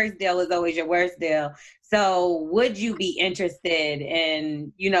 10, your first deal is always your worst deal. So would you be interested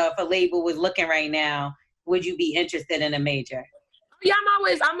in, you know, if a label was looking right now, would you be interested in a major? Yeah,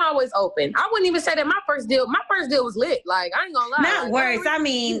 I'm always open. I wouldn't even say that my first deal was lit. Like, I ain't gonna lie. Not like, worse. I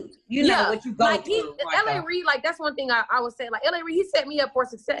mean, you know what you go like through. L.A. Reid, like, that's one thing I would say. Like, L.A. Reid, he set me up for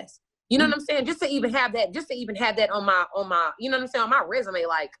success. You know what I'm saying? Just to even have that on my, you know what I'm saying, on my resume,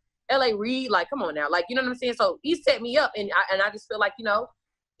 like, L.A. Reid, like, come on now, like, you know what I'm saying? So he set me up, and I just feel like, you know,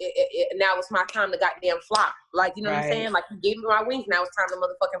 now it's my time to goddamn fly. Like, you know what I'm saying? Like, he gave me my wings, now it's time to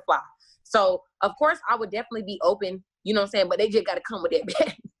motherfucking fly. So, of course, I would definitely be open, you know what I'm saying? But they just got to come with that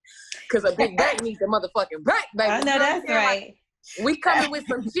back. Because a big back needs a motherfucking back, baby. I know that's right. Like, we coming with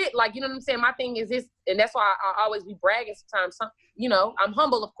some shit, like, you know what I'm saying? My thing is this, and that's why I always be bragging sometimes. You know, I'm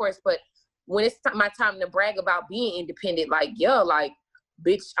humble, of course, but when it's my time to brag about being independent, like, yo, like,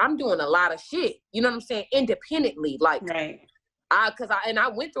 bitch, I'm doing a lot of shit. You know what I'm saying? Independently, like, right. I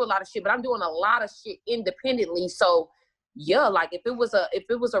went through a lot of shit, but I'm doing a lot of shit independently. So, yeah, like, if it was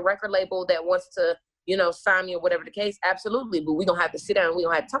a record label that wants to, you know, sign me or whatever the case, absolutely. But we gonna have to sit down and we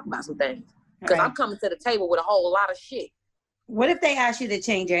gonna have to talk about some things, because I'm coming to the table with a whole lot of shit. What if they ask you to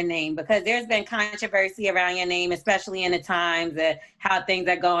change your name? Because there's been controversy around your name, especially in the times of how things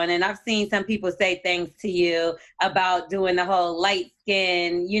are going. And I've seen some people say things to you about doing the whole light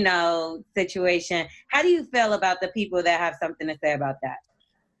skin, you know, situation. How do you feel about the people that have something to say about that?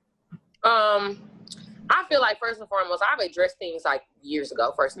 I feel like, first and foremost, I've addressed things like years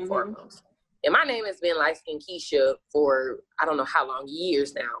ago, first and foremost. And my name has been Lightskinkeisha for, I don't know how long,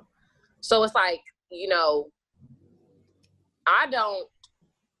 years now. So it's like, you know,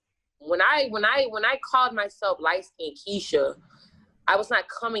 when I called myself Lightskinkeisha, I was not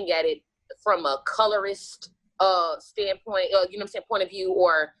coming at it from a colorist standpoint, you know what I'm saying, point of view,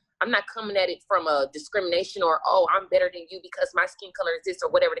 or I'm not coming at it from a discrimination or, oh, I'm better than you because my skin color is this, or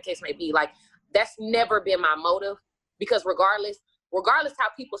whatever the case may be. Like, that's never been my motive, because regardless how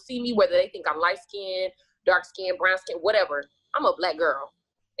people see me, whether they think I'm light skin, dark skin, brown skin, whatever, I'm a black girl.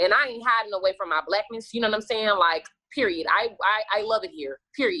 And I ain't hiding away from my blackness, you know what I'm saying? Like, period. I love it here,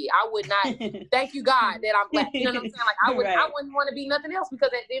 period. I would not, thank you God that I'm black, you know what I'm saying? Like, I wouldn't want to be nothing else, because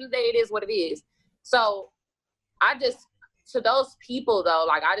at the end of the day, it is what it is. So I just, to those people though,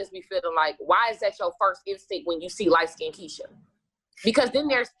 like I just be feeling like, why is that your first instinct when you see Lightskinkeisha? Because then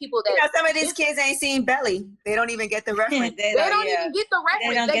there's people that some of these kids ain't seen Belly. They don't even get the reference. they don't even get the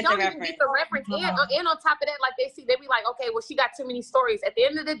reference. They don't even get the reference. And on top of that, like they be like, okay, well, she got too many stories. At the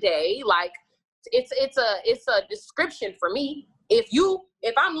end of the day, like it's a description for me. If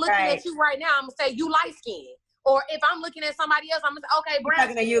I'm looking at you right now, I'm gonna say you light skinned. Or if I'm looking at somebody else, I'm gonna say, okay, brown skin.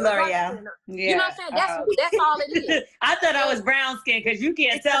 Talking to you, L'Oreal. Yeah. You know what I'm saying? That's all it is. I thought I was brown skin because you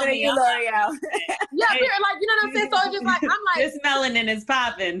can't tell me. You, L'Oreal. Yeah, period. Like, you know what I'm saying? So it's just like, I'm like, this melanin is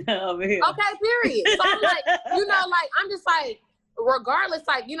popping over here. Okay, period. So I'm like, you know, like, I'm just like, regardless,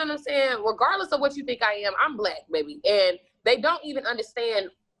 like, you know what I'm saying? Regardless of what you think I am, I'm black, baby. And they don't even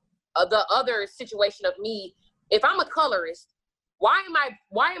understand the other situation of me. If I'm a colorist, why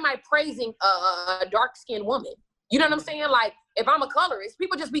am I praising a dark-skinned woman? You know what I'm saying? Like, if I'm a colorist,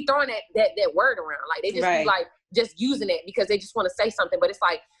 people just be throwing that word around. Like, they just be like, just using it because they just want to say something. But it's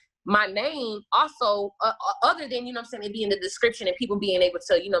like, my name also, other than, you know what I'm saying, it being the description and people being able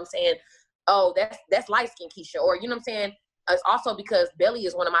to, you know what I'm saying, oh, that's Lightskinkeisha, or, you know what I'm saying, it's also because Belly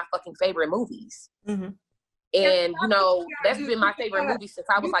is one of my fucking favorite movies. Mm-hmm. And, you know, that's been my favorite movie since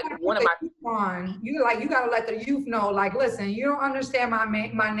I was like one of my... You gotta let the youth know, like, listen, you don't understand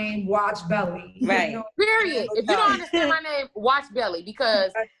my name, watch Belly. Right. You know? Period. If you don't understand my name, watch Belly,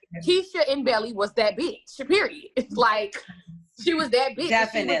 because Keisha in Belly was that bitch, period. It's like, she was that bitch.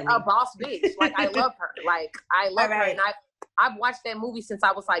 Definitely. She was a boss bitch. Like, I love her. Like, I love her. And I've watched that movie since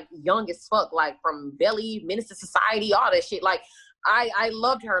I was like young as fuck, like from Belly, Menace to Society, all that shit. Like, I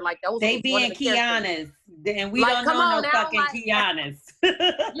loved her. Like, that was they being Kiana's, and we like, don't know no fucking like, Kiana's.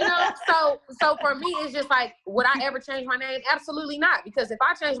 You know, so for me, it's just like, would I ever change my name? Absolutely not. Because if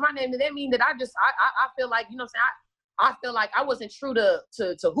I change my name, then that means that I feel like, you know what I'm saying, I feel like I wasn't true to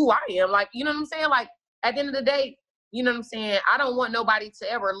who I am. Like, you know what I'm saying? Like, at the end of the day, you know what I'm saying, I don't want nobody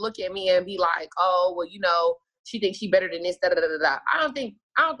to ever look at me and be like, oh, well, you know, she thinks she better than this, da da da da. I don't think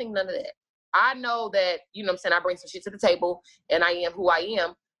none of that. I know that, you know what I'm saying, I bring some shit to the table and I am who I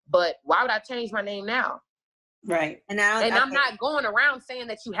am, but why would I change my name now? Right. And I'm not going around saying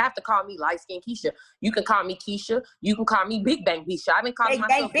that you have to call me Lightskinkeisha. You can call me Keisha. You can call me Big Bang Bisha. I've been calling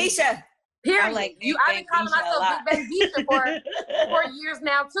myself Big Bisha. Period. I've been calling myself Big Bang Bisha for years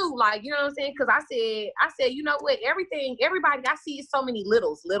now too. Like, you know what I'm saying? Because I said, you know what? Everybody I see is so many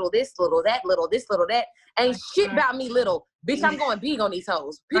littles. Little this, little that, little this, little that. Ain't shit about me little. Bitch, I'm going big on these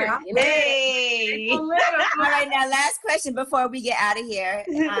hoes. Period. Hey. All right, now last question before we get out of here.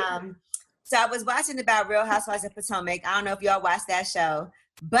 So I was watching about Real Housewives of Potomac. I don't know if y'all watched that show,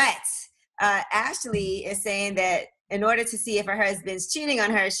 but Ashley is saying that in order to see if her husband's cheating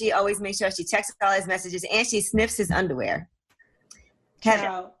on her, she always makes sure she checks all his messages and she sniffs his underwear.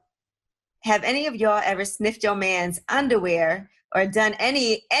 Have any of y'all ever sniffed your man's underwear or done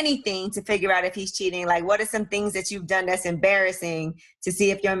anything to figure out if he's cheating? Like, what are some things that you've done that's embarrassing to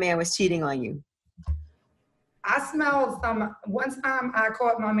see if your man was cheating on you? I smelled one time I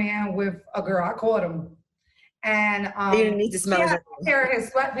caught my man with a girl. I caught him. And you didn't need to smell she had on a pair of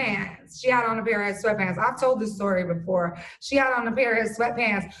his sweatpants. She had on a pair of his sweatpants. I've told this story before. She had on a pair of his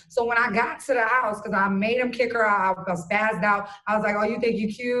sweatpants. So when I got to the house, because I made him kick her out, I was spazzed out. I was like, oh, you think you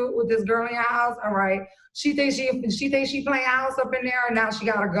cute with this girl in your house? All right. She thinks she playing house up in there, and now she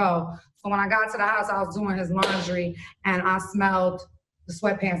gotta go. So when I got to the house, I was doing his laundry, and I smelled the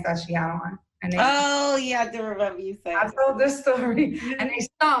sweatpants that she had on. And oh yeah, I do remember you saying. I told this story, and they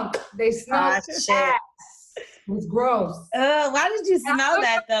stunk. They smelled ass. It was gross. Why did you smell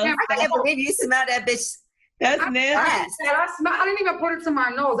that though? I can't believe you smelled that bitch. That's nasty. I didn't even put it to my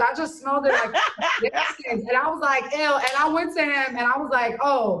nose. I just smelled it like and I was like, ew. And I went to him and I was like,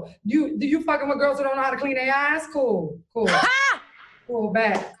 oh, do you fucking with girls who don't know how to clean their ass? Cool. Cool,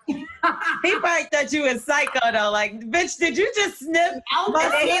 back. He probably thought you was psycho though. Like, bitch, did you just sniff?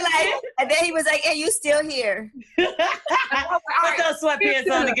 And then he was like, hey, you still here? Put those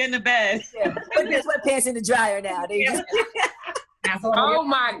sweatpants on to get in the bed. Yeah. Put your sweatpants in the dryer now. Oh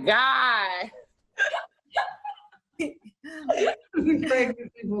my God.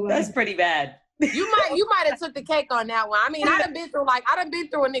 That's pretty bad. You might have took the cake on that one. I mean, I done been through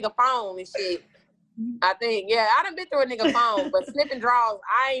a nigga phone and shit. I think, yeah, I done been through a nigga phone, but sniffing drawers,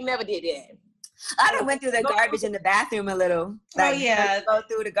 I ain't never did that. I done went through the garbage in the bathroom a little. Like, go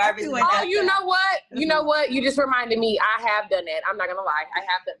through the garbage. Oh, you know what? You know what? You just reminded me. I have done that. I'm not gonna lie. I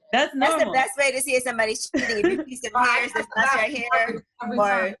have done that. That's the best way to see if somebody's cheating. If you see some hairs that's not your hair,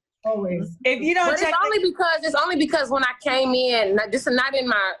 or always. If you don't but check, it's only because when I came in, this is not in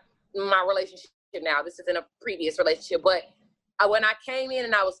my relationship now. This is in a previous relationship, but when I came in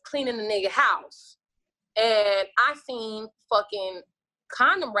and I was cleaning the nigga house, and I seen fucking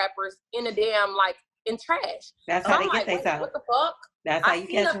condom wrappers in the damn, like, in trash. That's so how I'm they like, get they what the fuck? That's how I you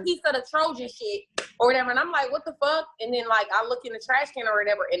seen catch a them. piece of the Trojan shit or whatever, and I'm like, what the fuck? And then, like, I look in the trash can or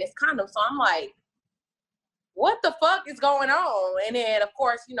whatever, and it's condoms. So I'm like, what the fuck is going on? And then, of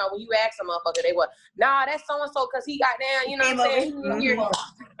course, you know, when you ask a motherfucker, they were, nah, that's so-and-so because he got down, you know what I'm saying?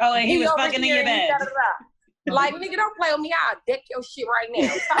 Oh, and he was over fucking in your here and bed. Like, nigga, don't play with me. I'll deck your shit right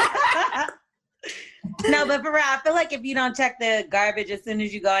now. No, but for real, I feel like if you don't check the garbage as soon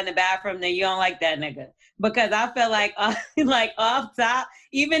as you go in the bathroom, then you don't like that nigga. Because I feel like, like off top,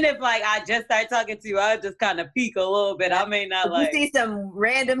 even if like I just start talking to you, I'll just kind of peek a little bit. I may not if you see some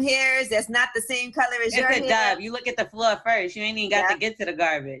random hairs that's not the same color as your hair. It's a dub. You look at the floor first. You ain't even got to get to the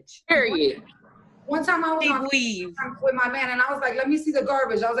garbage. Period. One time I was on weave with my man, and I was like, let me see the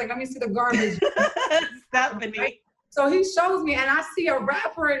garbage. I was like, let me see the garbage. Stephanie. So he shows me, and I see a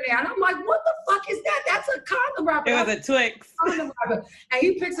wrapper in there, and I'm like, what the fuck is that? That's a condom wrapper. It was a Twix. Condom wrapper. And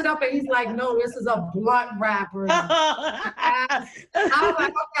he picks it up, and he's like, no, this is a blunt wrapper. I was like,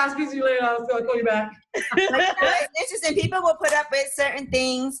 okay, I'll speak to you later. I'll call you back. Like, it's interesting. People will put up with certain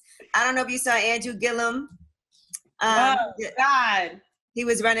things. I don't know if you saw Andrew Gillum. Oh, God. He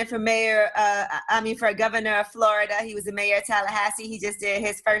was running for mayor, for governor of Florida. He was the mayor of Tallahassee. He just did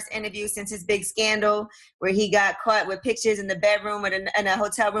his first interview since his big scandal where he got caught with pictures in the bedroom in a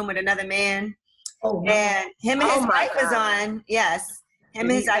hotel room with another man. Oh, and him and his wife was on, yes. Him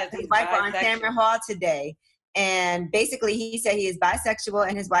and his wife were on Cameron Hall today. And basically he said he is bisexual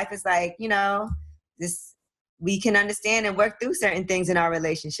and his wife is like, you know, we can understand and work through certain things in our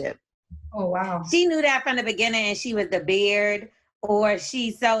relationship. Oh, wow. She knew that from the beginning and she was the beard. Or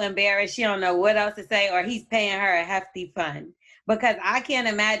she's so embarrassed she don't know what else to say, or he's paying her a hefty fund. Because I can't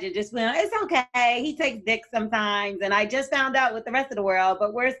imagine just being, it's okay, he takes dick sometimes, and I just found out with the rest of the world,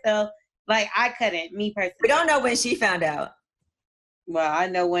 but we're still, like, I couldn't, me personally. We don't know when she found out. Well, I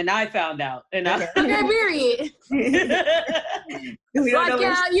know when I found out. And okay, period. Like,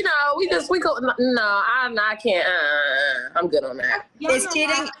 yeah, you know, we go, no, I can't, I'm good on that. Is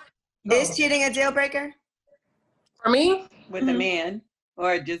cheating a deal breaker? For me? With a man?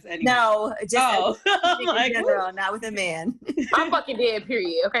 Or just any? No, just like, in general, not with a man. I'm fucking dead,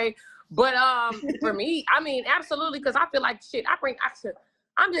 period, okay? But for me, I mean, absolutely, because I feel like shit, I feel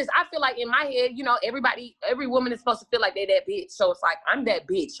like in my head, you know, every woman is supposed to feel like they that bitch. So it's like, I'm that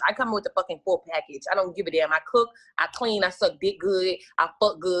bitch. I come with the fucking full package. I don't give a damn. I cook, I clean, I suck dick good, I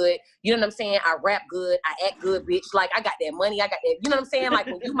fuck good. You know what I'm saying? I rap good, I act good, bitch. Like, I got that money, I got that, you know what I'm saying? Like,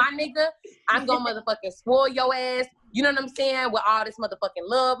 when you my nigga, I'm gonna motherfucking spoil your ass. You know what I'm saying? With all this motherfucking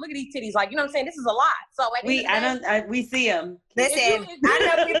love. Look at these titties. Like, you know what I'm saying? This is a lot. So we see them. Listen,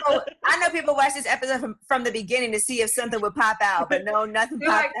 I know people watch this episode from the beginning to see if something would pop out, but no, nothing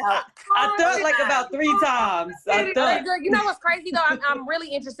popped out. I thought like about 3 times. You know what's crazy though? I'm really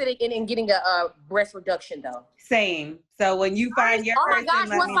interested in getting a breast reduction though. Same. So when you find your person, my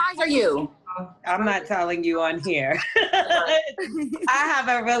gosh, what size are you? I'm not telling you on here. I have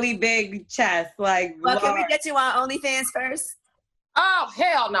a really big chest. Like, well, can we get you on OnlyFans first? Oh,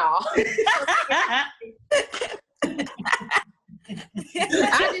 hell no.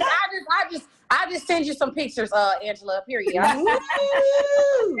 I just send you some pictures, Angela, period. Yo,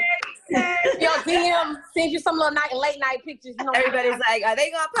 DM, send you some little late night pictures. You know, everybody's like, are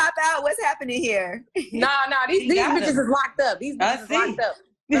they gonna pop out? What's happening here? No, these bitches is locked up. These bitches is locked up.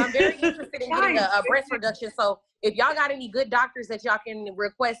 But I'm very interested in getting a breast reduction. So if y'all got any good doctors that y'all can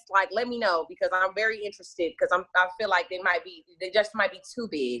request, like, let me know because I'm very interested because I feel like they just might be too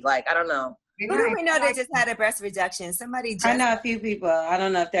big. Like, I don't know. Who do we know that just had a breast reduction? I know a few people. I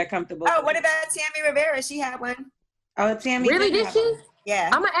don't know if they're comfortable. Oh, what about Tammy Rivera? She had one. Oh, Tammy. Really? Did she?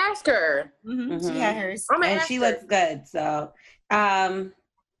 Yeah. I'm gonna ask her. Mm-hmm. She had hers. And she looks good. So,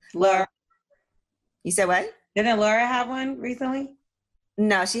 Laura. You said what? Didn't Laura have one recently?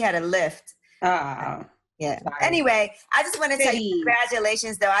 No, she had a lift. Oh. Yeah. Sorry. Anyway, I just want to tell you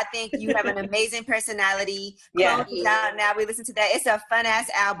congratulations, though. I think you have an amazing personality. Yeah. Out now. We listen to that. It's a fun ass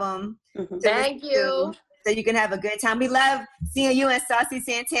album. Thank you. So you can have a good time. We love seeing you and Saucy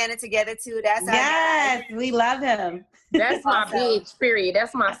Santana together too. That's our guy. We love him. That's my bitch, period.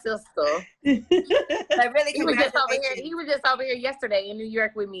 That's my sister. But really, he was just over here yesterday in New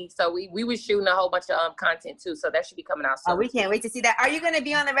York with me. So we was shooting a whole bunch of content too. So that should be coming out soon. Oh, we can't wait to see that. Are you going to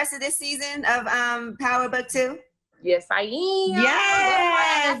be on the rest of this season of Power Book 2? Yes, I am.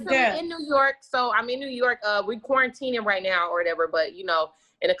 Yes, I'm in New York. So I'm in New York. We're quarantining right now or whatever. But you know,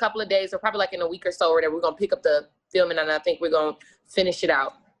 in a couple of days, or probably like in a week or so or whatever, we're gonna pick up the filming, and I think we're gonna finish it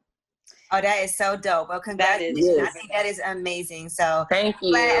out. Oh, that is so dope. Well, congratulations. Yes. I think that is amazing. So Thank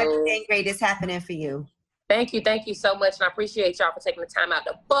you. glad everything great is happening for you. Thank you so much, and I appreciate y'all for taking the time out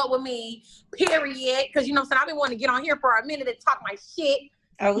to fuck with me, period. Because, you know what I'm saying, I've been wanting to get on here for a minute and talk my shit.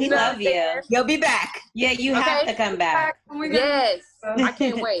 Oh, we love you. You'll be back. Yeah, you have to come back. Yes, I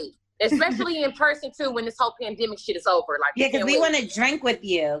can't wait. Especially in person, too, when this whole pandemic shit is over. Like, yeah, because we want to drink with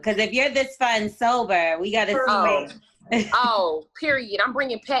you. Because if you're this fun sober, we got to see Oh, period. I'm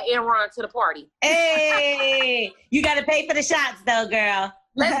bringing Pat and Ron to the party. Hey, you got to pay for the shots, though, girl.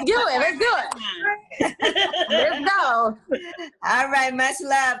 Let's do it. Let's go. All right, much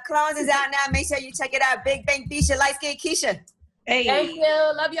love. Clones is out now. Make sure you check it out. Big Bang Keisha, Lightskinkeisha. Hey. Thank you.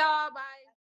 Love y'all. Bye.